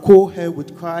are co-heir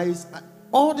with Christ,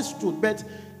 all this truth, but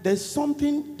there's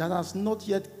something that has not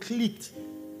yet clicked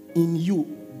in you,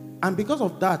 and because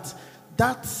of that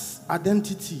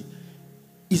identity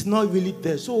is not really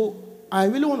there. So I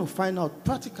really want to find out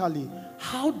practically,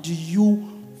 how do you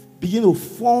begin to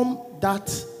form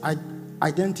that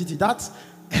identity, that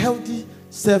healthy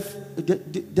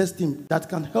self-esteem that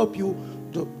can help you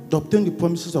to obtain the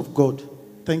promises of God?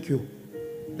 Thank you.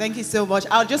 Thank you so much.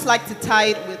 I'd just like to tie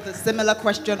it with a similar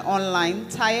question online.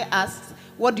 Ty asks,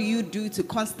 what do you do to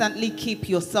constantly keep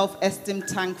your self-esteem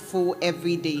tank full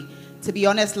every day? To be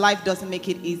honest, life doesn't make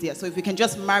it easier. So if we can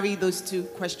just marry those two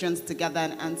questions together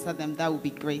and answer them, that would be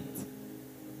great.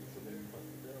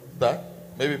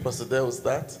 Maybe Pastor Dale will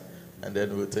start, and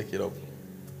then we'll take it up.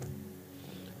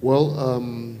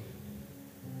 Well,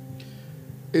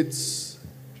 it's,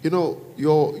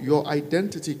 your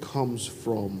identity comes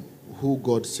from who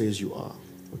God says you are,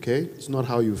 okay? It's not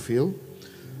how you feel.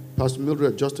 Pastor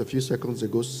Mildred just a few seconds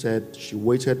ago said she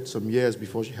waited some years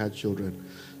before she had children.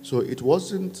 So it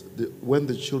wasn't when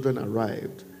the children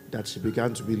arrived that she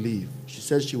began to believe. She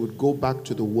said she would go back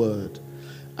to the Word.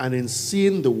 And in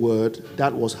seeing the Word,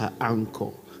 that was her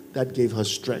anchor. That gave her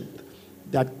strength.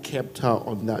 That kept her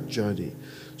on that journey.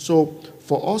 So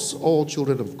for us, all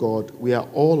children of God, we are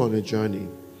all on a journey.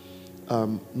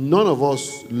 None of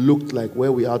us looked like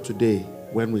where we are today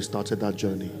when we started that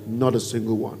journey. Not a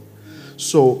single one.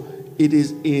 So it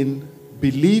is in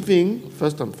believing,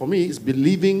 first, and for me, it's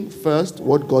believing first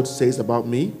what God says about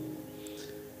me.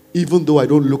 Even though I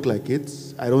don't look like it,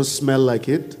 I don't smell like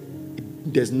it,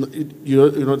 there's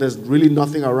really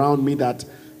nothing around me that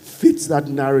fits that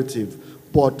narrative,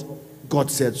 but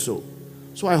God said so.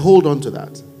 So I hold on to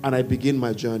that and I begin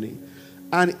my journey.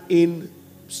 And in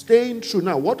staying true,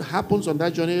 now what happens on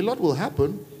that journey? A lot will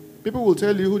happen. People will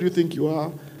tell you, who do you think you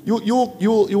are? You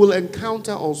will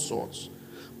encounter all sorts.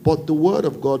 But the word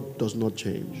of God does not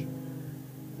change.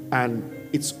 And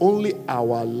it's only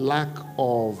our lack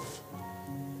of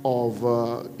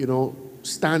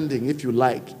standing, if you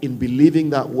like, in believing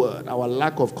that word, our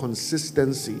lack of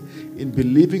consistency in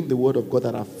believing the word of God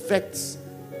that affects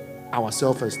our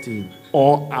self-esteem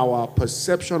or our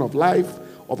perception of life,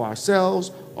 of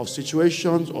ourselves, of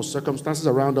situations or circumstances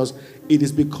around us. It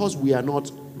is because we are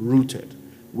not rooted.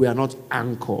 We are not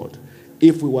anchored.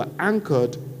 If we were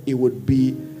anchored,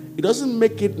 it doesn't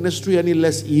make it necessarily any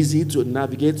less easy to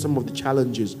navigate some of the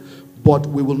challenges, but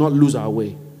we will not lose our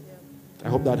way. I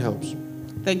hope that helps.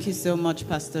 Thank you so much,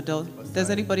 Pastor Dol.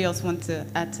 Does anybody else want to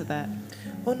add to that?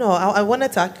 Oh no, I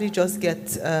wanted to actually just get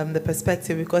the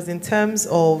perspective, because in terms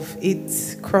of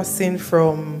it crossing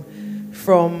from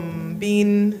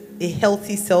being a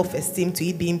healthy self-esteem to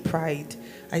it being pride,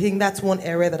 I think that's one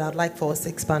area that I'd like for us to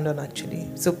expand on actually.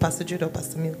 So Pastor Jude or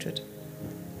Pastor Mildred?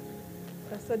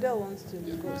 Pastor Del wants to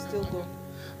still go.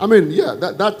 I mean, yeah,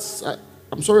 that's...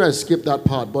 I'm sorry I skipped that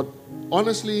part, but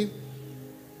honestly,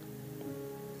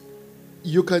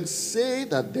 you can say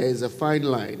that there is a fine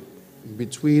line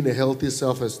between a healthy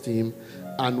self-esteem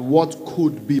and what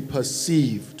could be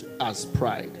perceived as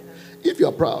pride. If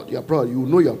you're proud, you're proud. You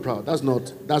know you're proud. That's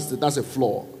a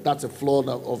flaw. That's a flaw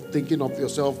of thinking of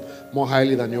yourself more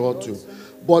highly than you ought to.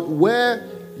 But where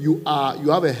you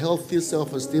have a healthy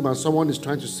self-esteem and someone is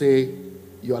trying to say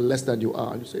you are less than you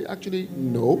are, and you say, actually,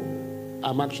 no,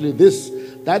 I'm actually this.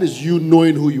 That is you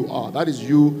knowing who you are. That is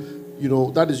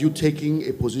that is you taking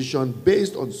a position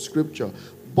based on scripture.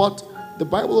 But the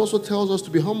Bible also tells us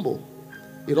to be humble.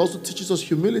 It also teaches us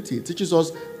humility. It teaches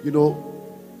us,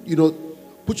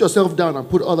 put yourself down and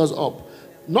put others up.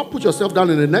 Not put yourself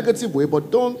down in a negative way, but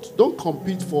don't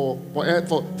compete for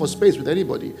space with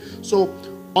anybody. So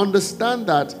understand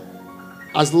that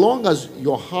as long as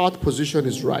your heart position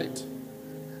is right,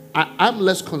 I'm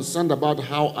less concerned about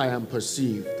how I am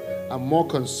perceived. I'm more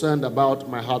concerned about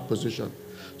my heart position.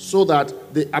 So that,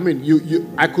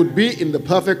 I could be in the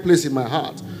perfect place in my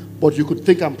heart, but you could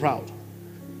think I'm proud.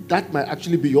 That might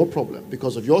actually be your problem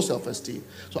because of your self-esteem.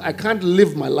 So I can't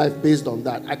live my life based on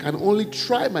that. I can only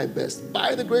try my best,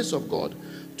 by the grace of God,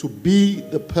 to be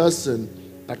the person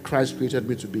that Christ created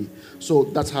me to be. So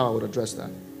that's how I would address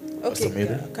that.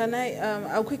 Okay, can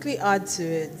I'll quickly add to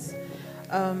it.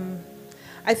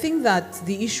 I think that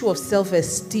the issue of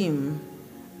self-esteem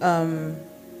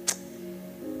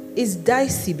is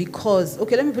dicey because,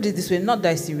 okay, let me put it this way, not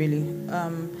dicey really.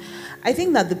 I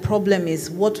think that the problem is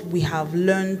what we have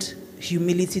learned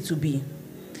humility to be.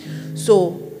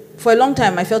 So for a long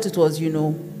time, I felt it was,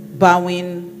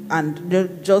 bowing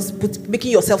and just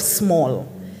making yourself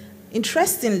small.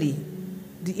 Interestingly,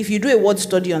 if you do a word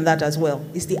study on that as well,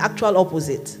 it's the actual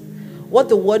opposite. What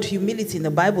the word humility in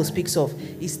the Bible speaks of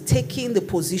is taking the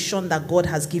position that God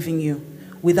has given you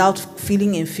without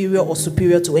feeling inferior or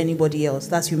superior to anybody else.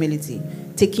 That's humility,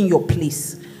 taking your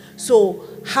place. So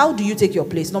how do you take your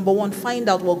place? Number one, find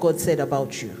out what God said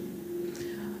about you.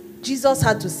 Jesus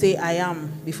had to say, I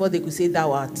am, before they could say,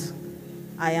 thou art.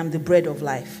 I am the bread of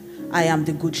life. I am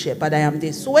the good shepherd. I am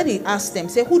this. So when he asked them,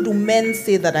 say, who do men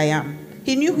say that I am?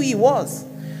 He knew who he was.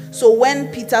 So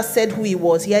when Peter said who he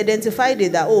was, he identified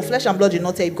it that, flesh and blood did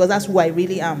not tell you because that's who I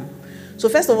really am. So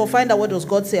first of all, find out what does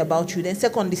God say about you. Then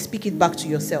secondly, speak it back to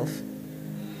yourself.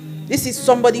 This is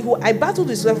somebody who, I battled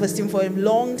with self-esteem for a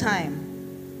long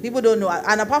time. People don't know.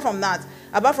 And apart from that,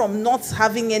 apart from not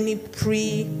having any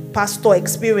pre-pastor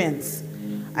experience,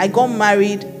 I got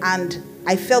married and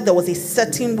I felt there was a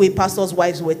certain way pastors'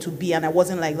 wives were to be, and I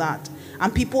wasn't like that.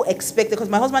 And people expected, because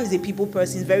my husband is a people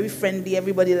person, he's very friendly,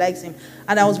 everybody likes him.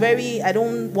 And I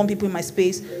don't want people in my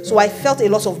space. So I felt a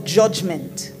lot of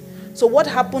judgment. So what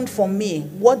happened for me?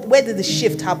 Where did the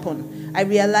shift happen? I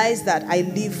realized that I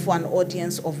live for an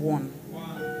audience of one.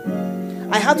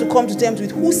 I had to come to terms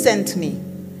with who sent me.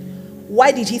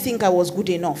 Why did he think I was good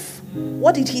enough?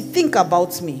 What did he think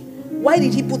about me? Why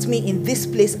did he put me in this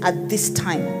place at this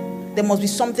time? There must be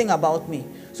something about me.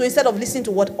 So instead of listening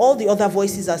to what all the other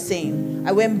voices are saying,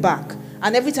 I went back.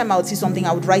 And every time I would see something,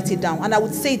 I would write it down. And I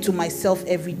would say to myself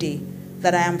every day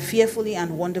that I am fearfully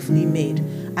and wonderfully made.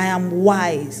 I am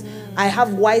wise. I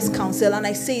have wise counsel, and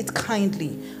I say it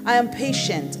kindly. I am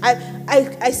patient.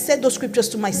 I said those scriptures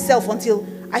to myself until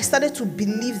I started to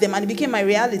believe them, and it became my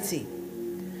reality.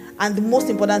 And the most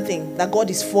important thing, that God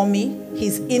is for me,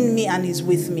 he's in me, and he's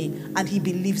with me, and he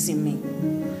believes in me.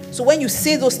 So when you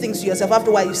say those things to yourself,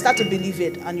 after a while, you start to believe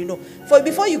it. And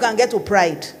before you can get to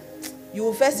pride, you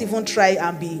will first even try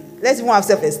and be, let's even have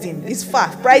self-esteem. It's far.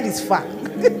 Pride is far.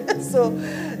 So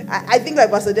I think like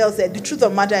Pastor Dale said, the truth of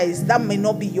the matter is that may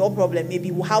not be your problem,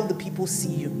 maybe how the people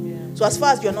see you. Yeah. So as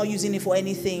far as you're not using it for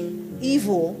anything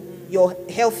evil, your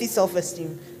healthy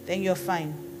self-esteem, then you're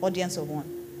fine. Audience of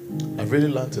one. I've really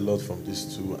learned a lot from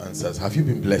these two answers. Have you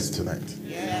been blessed tonight?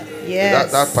 Yeah.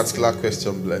 Yes. That particular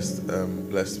question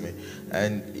blessed me.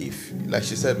 And if, like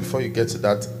she said, before you get to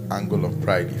that angle of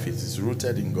pride, if it is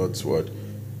rooted in God's word,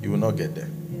 you will not get there.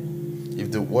 Yeah.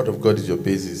 If the word of God is your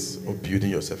basis of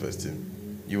building your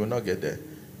self-esteem, you will not get there.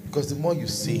 Because the more you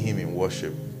see him in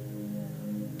worship,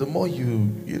 the more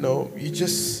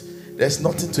there's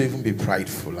nothing to even be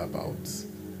prideful about.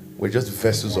 We're just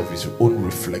vessels of his own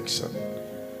reflection.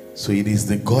 So it is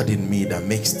the God in me that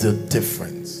makes the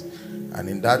difference. And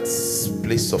in that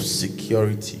place of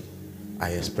security,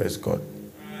 I express God.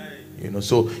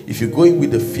 So if you go in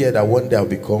with the fear that one day I'll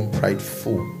become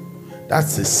prideful,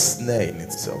 that's a snare in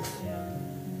itself.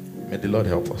 May the Lord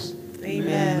help us.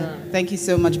 Amen. Thank you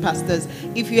so much, pastors.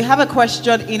 If you have a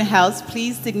question in-house,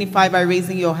 please signify by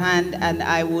raising your hand and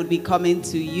I will be coming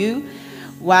to you.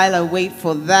 While I wait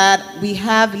for that, we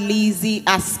have Lizzie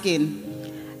asking,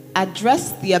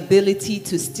 address the ability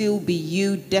to still be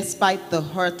you despite the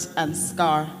hurt and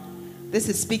scar. This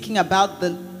is speaking about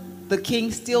the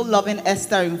king still loving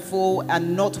Esther in full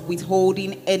and not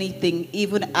withholding anything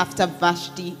even after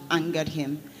Vashti angered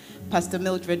him. Pastor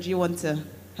Mildred, do you want to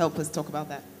help us talk about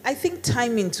that? I think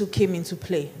timing too came into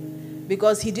play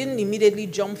because he didn't immediately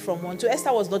jump from one. To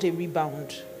Esther was not a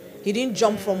rebound. He didn't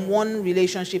jump from one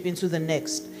relationship into the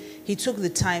next. He took the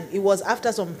time. It was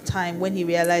after some time when he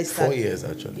realized 4 years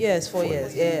actually. Yes, 4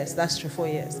 years. Yes, that's true, 4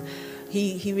 years.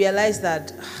 He realized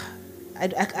that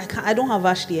I don't have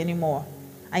Ashley anymore.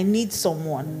 I need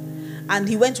someone. And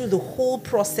he went through the whole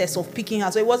process of picking her.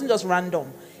 So it wasn't just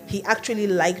random. He actually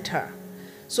liked her.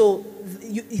 So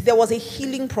there was a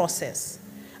healing process.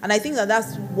 And I think that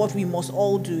that's what we must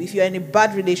all do. If you're in a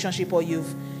bad relationship or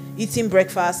you've eaten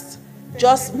breakfast,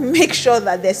 just make sure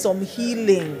that there's some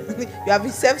healing. You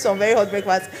have served some very hot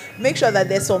breakfast. Make sure that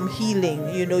there's some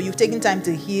healing. You've taken time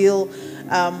to heal.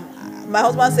 My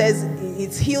husband says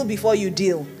it's heal before you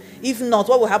deal. If not,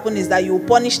 what will happen is that you will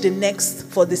punish the next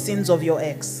for the sins of your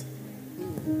ex.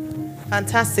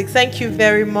 Fantastic. Thank you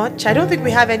very much. I don't think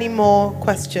we have any more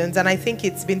questions, and I think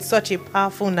it's been such a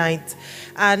powerful night.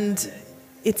 And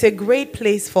it's a great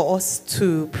place for us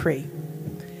to pray.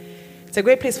 It's a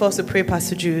great place for us to pray,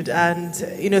 Pastor Jude. And,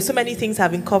 so many things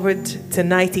have been covered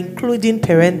tonight, including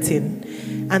parenting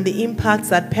and the impacts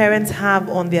that parents have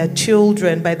on their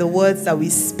children by the words that we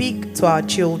speak to our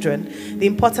children. The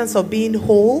importance of being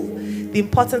whole, the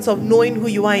importance of knowing who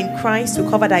you are in Christ. We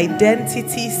covered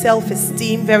identity,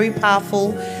 self-esteem, very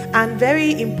powerful. And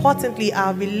very importantly,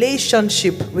 our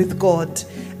relationship with God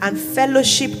and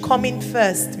fellowship coming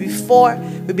first before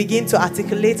we begin to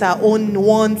articulate our own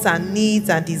wants and needs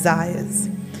and desires.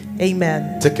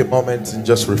 Amen. Take a moment and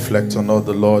just reflect on all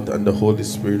the Lord and the Holy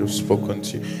Spirit have spoken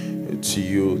to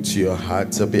you, to your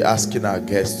heart. I'll be asking our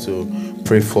guests to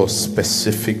pray for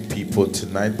specific people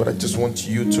tonight, but I just want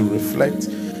you to reflect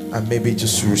and maybe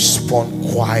just respond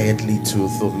quietly to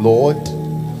the Lord.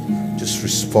 Just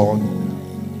respond.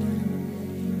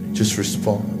 Just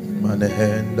respond.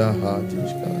 Manehenda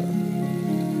hatishka.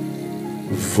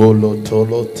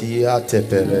 Volotolotia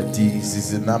tepereti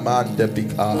zizinamande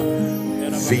bika.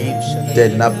 Fin de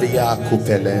nabia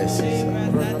kupeles.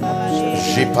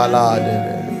 Jipalade.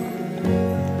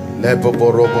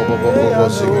 Leboborobobobobo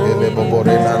sigile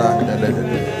leboborenarande.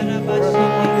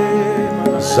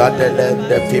 Zadele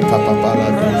de pipa papala.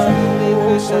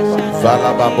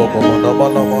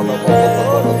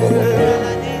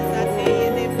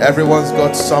 Everyone's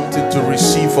got something to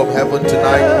receive from heaven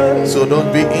tonight, so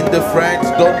don't be indifferent,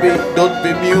 don't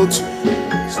be mute.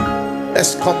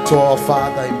 Let's come to our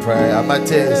Father in prayer.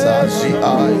 Amatesa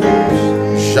Zai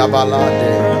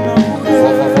Shabalade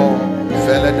Vovovo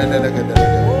Vele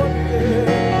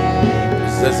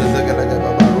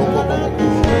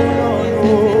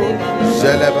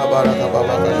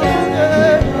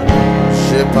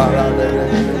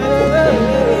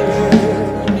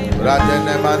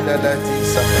Radene Mandeleti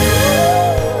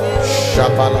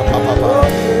Shapala Papa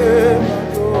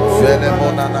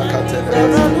Velemona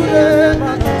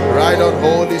Right on,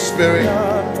 Holy Spirit.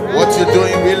 What you're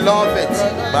doing, we love it.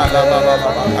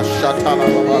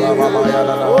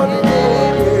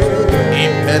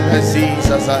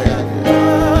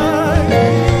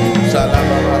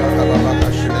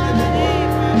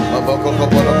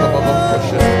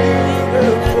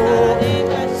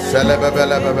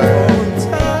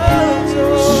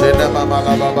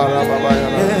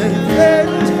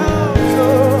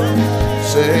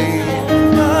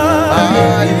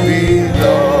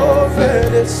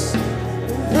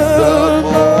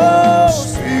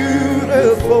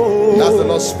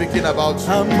 speaking about you.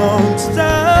 Amongst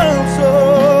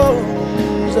thousands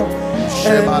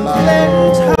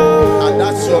and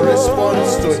that's your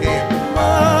response to him.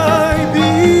 my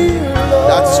beloved.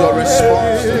 That's your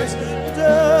response to him.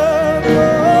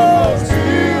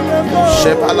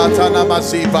 Shepalatana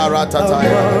masiva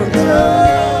ratataya.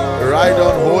 Ride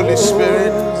on, Holy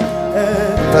Spirit.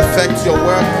 Perfect your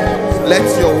work. Let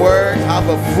your word have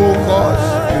a full course.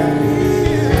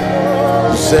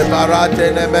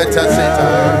 Separatene metasita.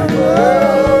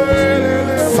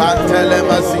 Fantele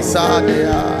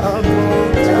masisadea.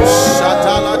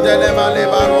 Shatala delema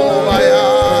levarobaya.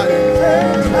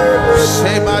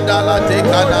 Semadala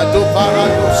dekana do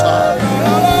paradosa.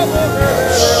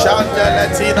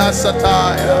 Shandeletina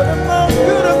sataya.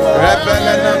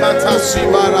 Rebelena matasi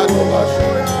baradosa.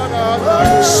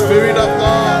 Spirit of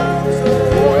God,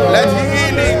 let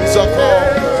healings occur.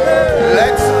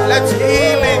 Let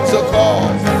healings occur.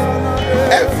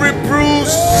 Every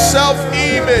bruised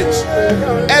self-image,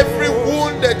 every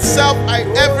wounded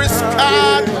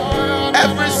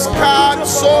every scarred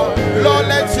soul, Lord,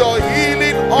 let your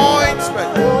healing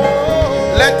ointment,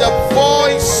 let the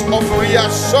voice of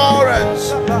reassurance,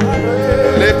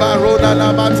 Lebarona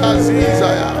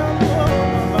Lamatazizaya,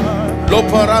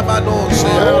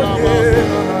 Loparamanosea.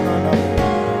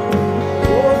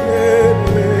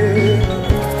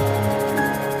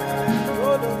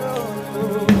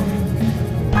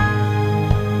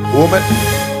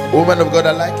 Woman of God,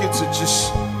 I'd like you to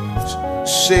just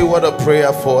say what a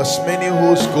prayer for us. Many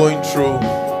who's going through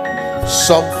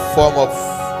some form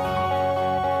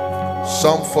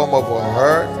of a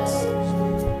hurt,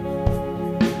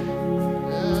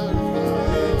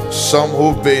 some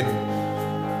who've been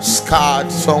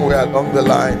scarred somewhere along the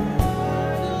line.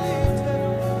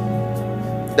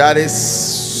 That is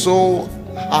so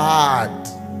hard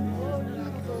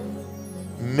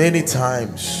many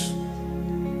times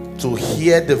to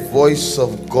hear the voice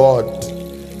of God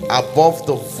above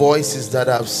the voices that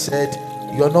have said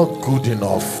you're not good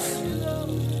enough.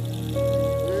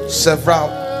 Several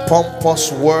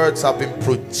pompous words have been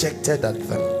projected at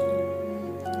them,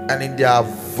 and in their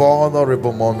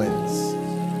vulnerable moments,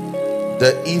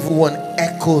 the evil one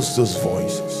echoes those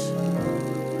voices.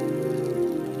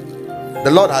 The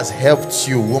Lord has helped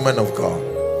you, woman of God,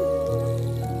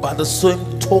 by the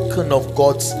same token of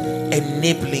God's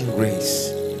enabling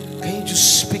grace. Can you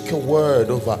just speak a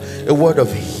word over, a word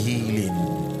of healing,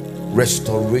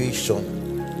 restoration,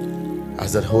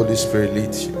 as the Holy Spirit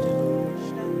leads you?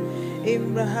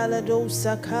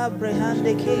 Imbrahaladosa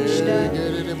kabrehande keshta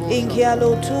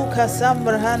inkialo tu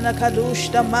kasambrahana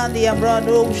kadushta mandi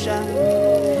ambradosha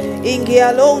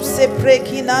inkialo se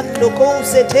prekinando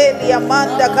kose teli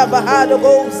amanda kabahado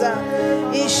goza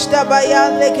ishta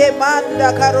bayale ke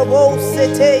manda karobose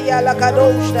te yala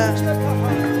kadoshta.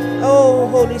 Oh,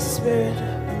 Holy Spirit.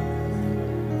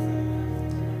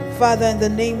 Father, in the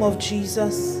name of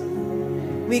Jesus,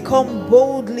 we come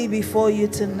boldly before you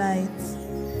tonight,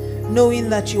 knowing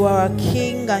that you are a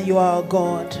King and you are a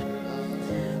God.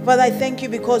 Father, I thank you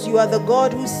because you are the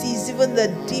God who sees even the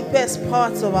deepest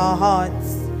parts of our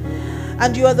hearts.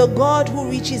 And you are the God who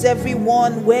reaches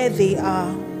everyone where they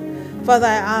are. Father,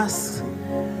 I ask,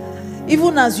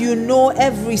 even as you know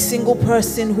every single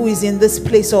person who is in this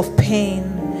place of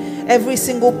pain, every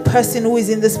single person who is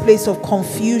in this place of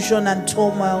confusion and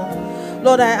turmoil,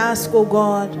 Lord, I ask, oh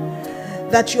God,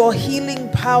 that your healing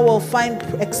power find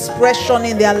expression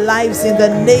in their lives in the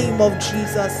name of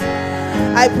Jesus.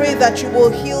 I pray that you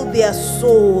will heal their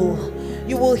soul,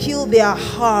 you will heal their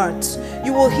hearts,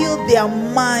 you will heal their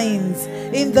minds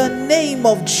in the name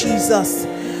of Jesus.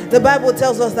 The Bible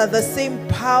tells us that the same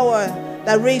power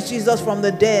that raised Jesus from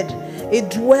the dead, it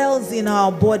dwells in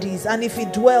our bodies. And if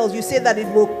it dwells, you say that it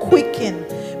will quicken,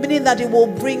 meaning that it will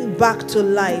bring back to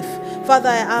life. Father,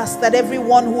 I ask that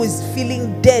everyone who is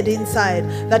feeling dead inside,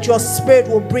 that your spirit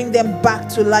will bring them back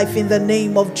to life in the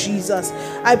name of Jesus.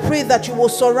 I pray that you will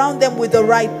surround them with the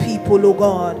right people, oh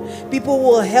God. People who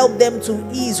will help them to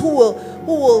ease, who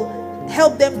will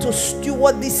help them to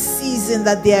steward this season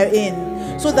that they are in,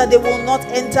 so that they will not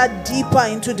enter deeper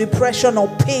into depression or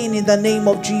pain in the name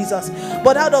of Jesus.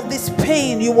 But out of this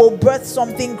pain, you will birth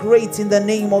something great in the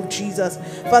name of Jesus.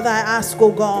 Father, I ask,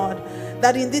 oh God,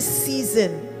 that in this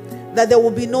season, that there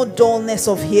will be no dullness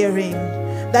of hearing,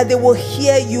 that they will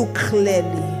hear you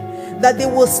clearly, that they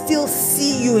will still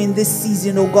see you in this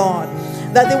season, oh God,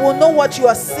 that they will know what you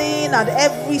are saying at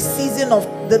every season of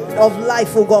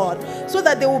life, oh God, so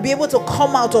that they will be able to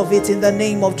come out of it in the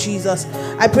name of Jesus.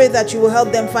 I pray that you will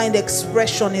help them find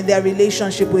expression in their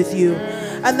relationship with you,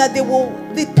 and that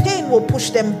the pain will push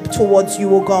them towards you,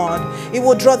 oh God. It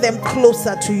will draw them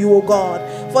closer to you, oh God.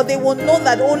 for they will know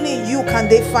that only in you can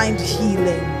they find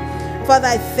healing. Father,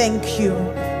 I thank you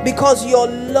because your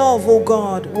love, oh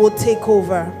God, will take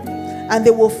over and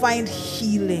they will find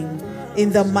healing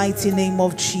in the mighty name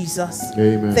of Jesus.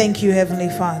 Amen. Thank you, Heavenly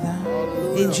Father.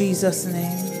 In Jesus'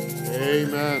 name.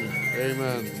 Amen.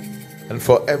 Amen. And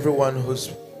for everyone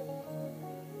who's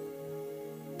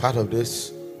part of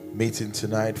this meeting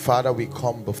tonight, Father, we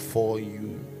come before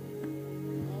you.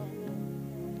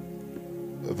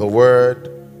 The word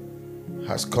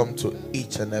has come to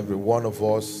each and every one of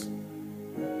us,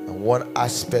 and one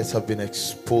aspect have been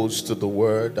exposed to the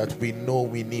word that we know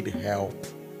we need help.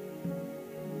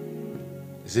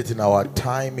 Is it in our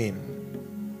timing?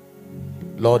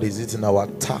 Lord, is it in our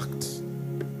tact?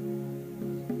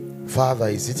 Father,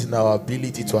 is it in our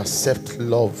ability to accept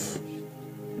love?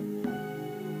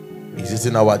 Is it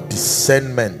in our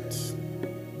discernment?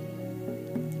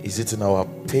 Is it in our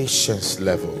patience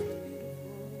level?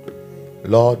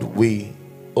 Lord, we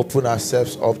open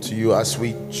ourselves up to you as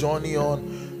we journey on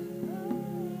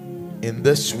in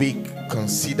this week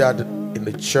considered in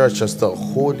the church as the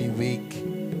Holy Week,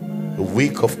 the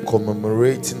week of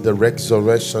commemorating the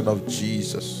resurrection of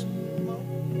Jesus.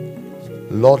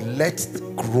 Lord, let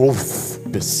growth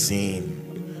be seen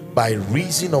by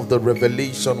reason of the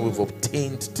revelation we've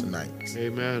obtained tonight.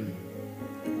 Amen.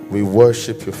 We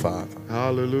worship you, Father.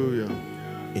 Hallelujah.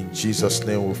 In Jesus'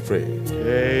 name we pray.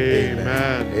 Amen.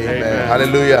 Amen.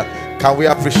 Hallelujah. Can we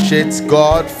appreciate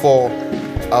God for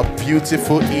a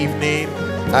beautiful evening?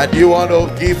 And you want to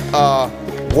give a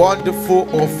wonderful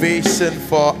ovation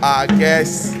for our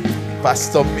guest,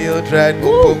 Pastor Mildred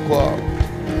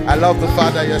Kingsley-Okonkwo. I love the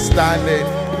fact that you're standing.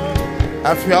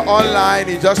 And if you're online,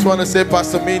 you just want to say,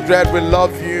 Pastor Mildred, we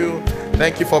love you.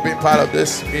 Thank you for being part of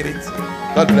this meeting.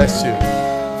 God bless you.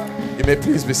 You may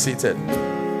please be seated.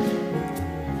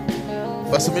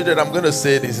 Pastor Mildred, I'm going to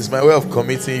say this is my way of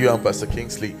committing you and Pastor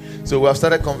Kingsley. So we have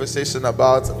started a conversation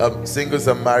about singles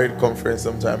and married conference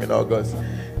sometime in August.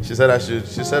 She said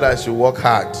I should work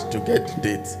hard to get the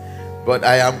date, but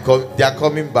they are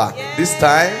coming back this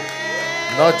time.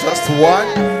 Not just one,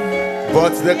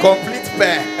 but the complete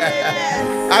pair.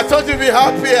 I thought you'd be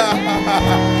happier.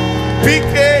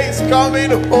 PK is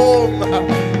coming home.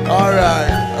 All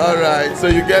right. So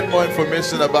you get more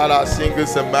information about our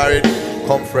singles and married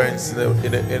conference in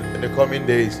the coming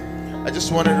days. I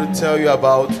just wanted to tell you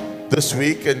about this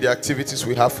week and the activities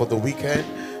we have for the weekend.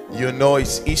 You know,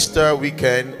 it's Easter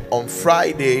weekend. On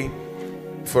Friday,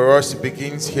 for us, it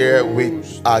begins here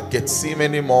with our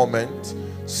Gethsemane moment.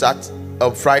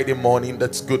 On Friday morning,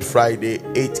 that's Good Friday,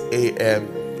 8 a.m.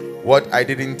 What I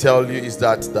didn't tell you is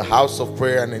that the house of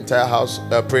prayer and the entire house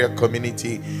prayer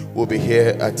community will be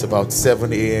here at about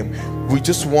 7 a.m. We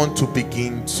just want to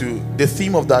begin to, the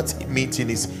theme of that meeting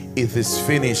is, it is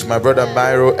finished. My brother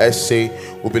Myro Essay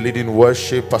will be leading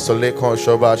worship, Pastor Lekon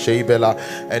Shoba, Sheibela,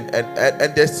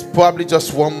 and there's probably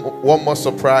just one more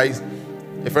surprise.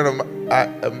 A friend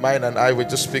of mine and I were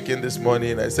just speaking this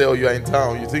morning. I say, oh, you are in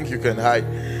town, you think you can hide.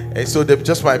 And so there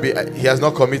just might be, he has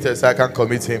not committed, so I can't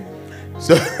commit him.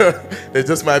 So there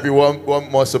just might be one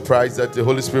more surprise that the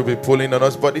Holy Spirit will be pulling on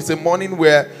us. But it's a morning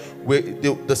where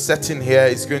the setting here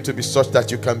is going to be such that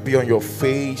you can be on your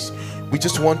face. We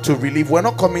just want to relieve. We're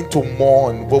not coming to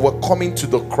mourn, but we're coming to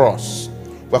the cross.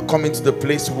 We're coming to the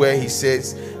place where he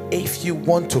says, if you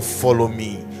want to follow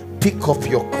me, pick up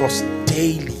your cross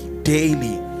daily.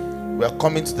 We are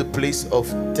coming to the place of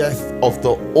death of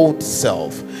the old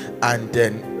self. And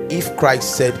then if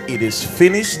Christ said it is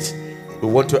finished, we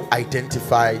want to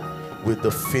identify with the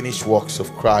finished works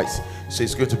of Christ. So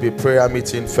it's going to be a prayer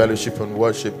meeting, fellowship, and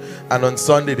worship. And on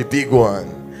Sunday, the big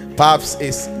one, Paps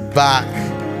is back.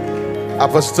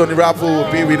 Apostle Tony Rapple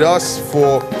will be with us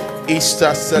for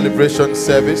Easter celebration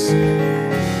service.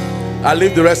 I'll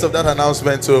leave the rest of that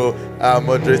announcement to our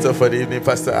moderator for the evening,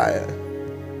 Pastor Aya.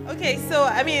 Okay, so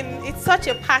it's such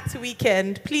a packed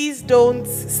weekend. Please don't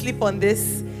sleep on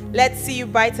this. Let's see you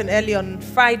bright and early on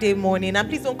Friday morning. And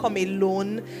please don't come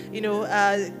alone.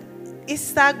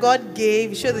 Easter, God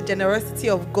gave. Show the generosity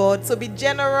of God. So be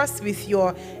generous with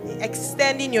your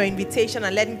extending your invitation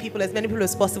and letting as many people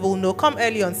as possible know. Come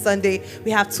early on Sunday. We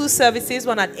have 2 services,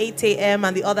 one at 8 a.m.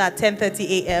 and the other at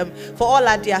 10:30 a.m. For all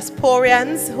our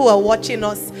diasporians who are watching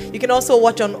us, you can also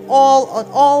watch on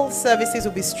all services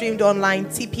will be streamed online,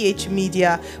 TPH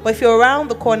Media. But if you're around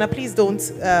the corner, please don't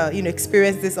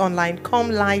experience this online.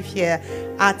 Come live here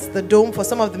at the Dome for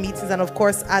some of the meetings, and of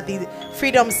course at the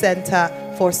Freedom Center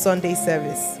for Sunday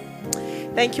service.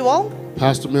 Thank you all.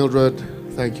 Pastor Mildred,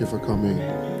 thank you for coming.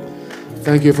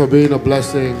 Thank you for being a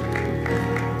blessing.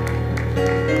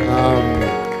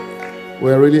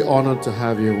 We're really honored to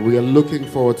have you. We are looking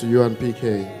forward to you and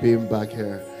PK being back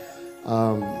here.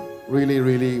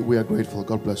 Really, we are grateful.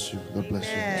 God bless you. God bless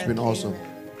you. It's been awesome.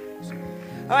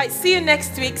 All right, see you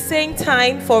next week, same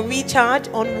time for Recharge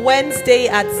on Wednesday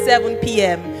at 7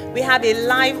 p.m. We have a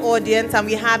live audience and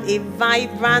we have a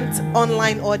vibrant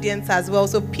online audience as well.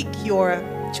 So pick your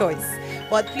choice.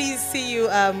 But please see you,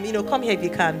 come here if you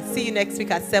can. See you next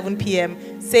week at 7 p.m.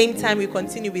 Same time we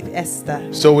continue with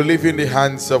Esther. So we leave in the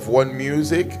hands of One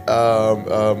Music,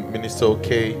 Minister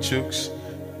OK Chooks,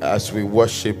 as we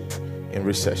worship in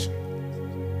recession.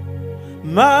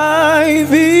 My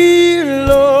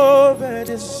beloved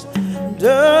is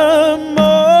the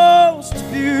most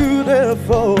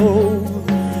beautiful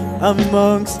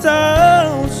amongst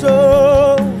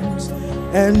thousands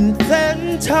and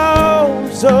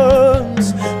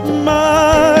 10,000s.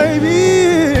 My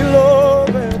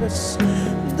beloved is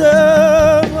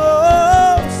the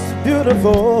most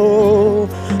beautiful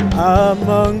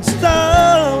amongst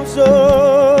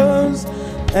thousands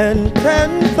and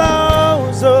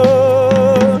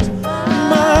 10,000s.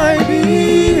 My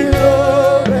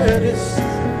beloved is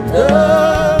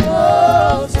the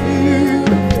most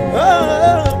beautiful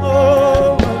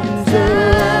amongst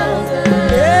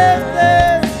thousands and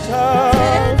 10,000s.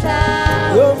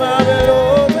 Oh, my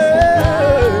beloved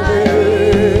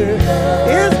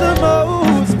is the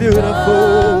most beautiful.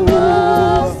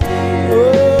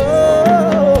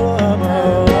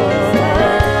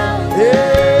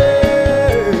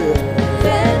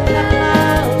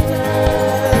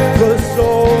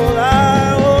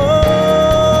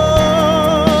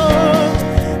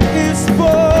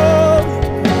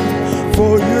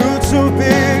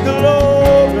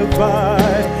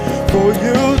 For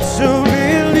you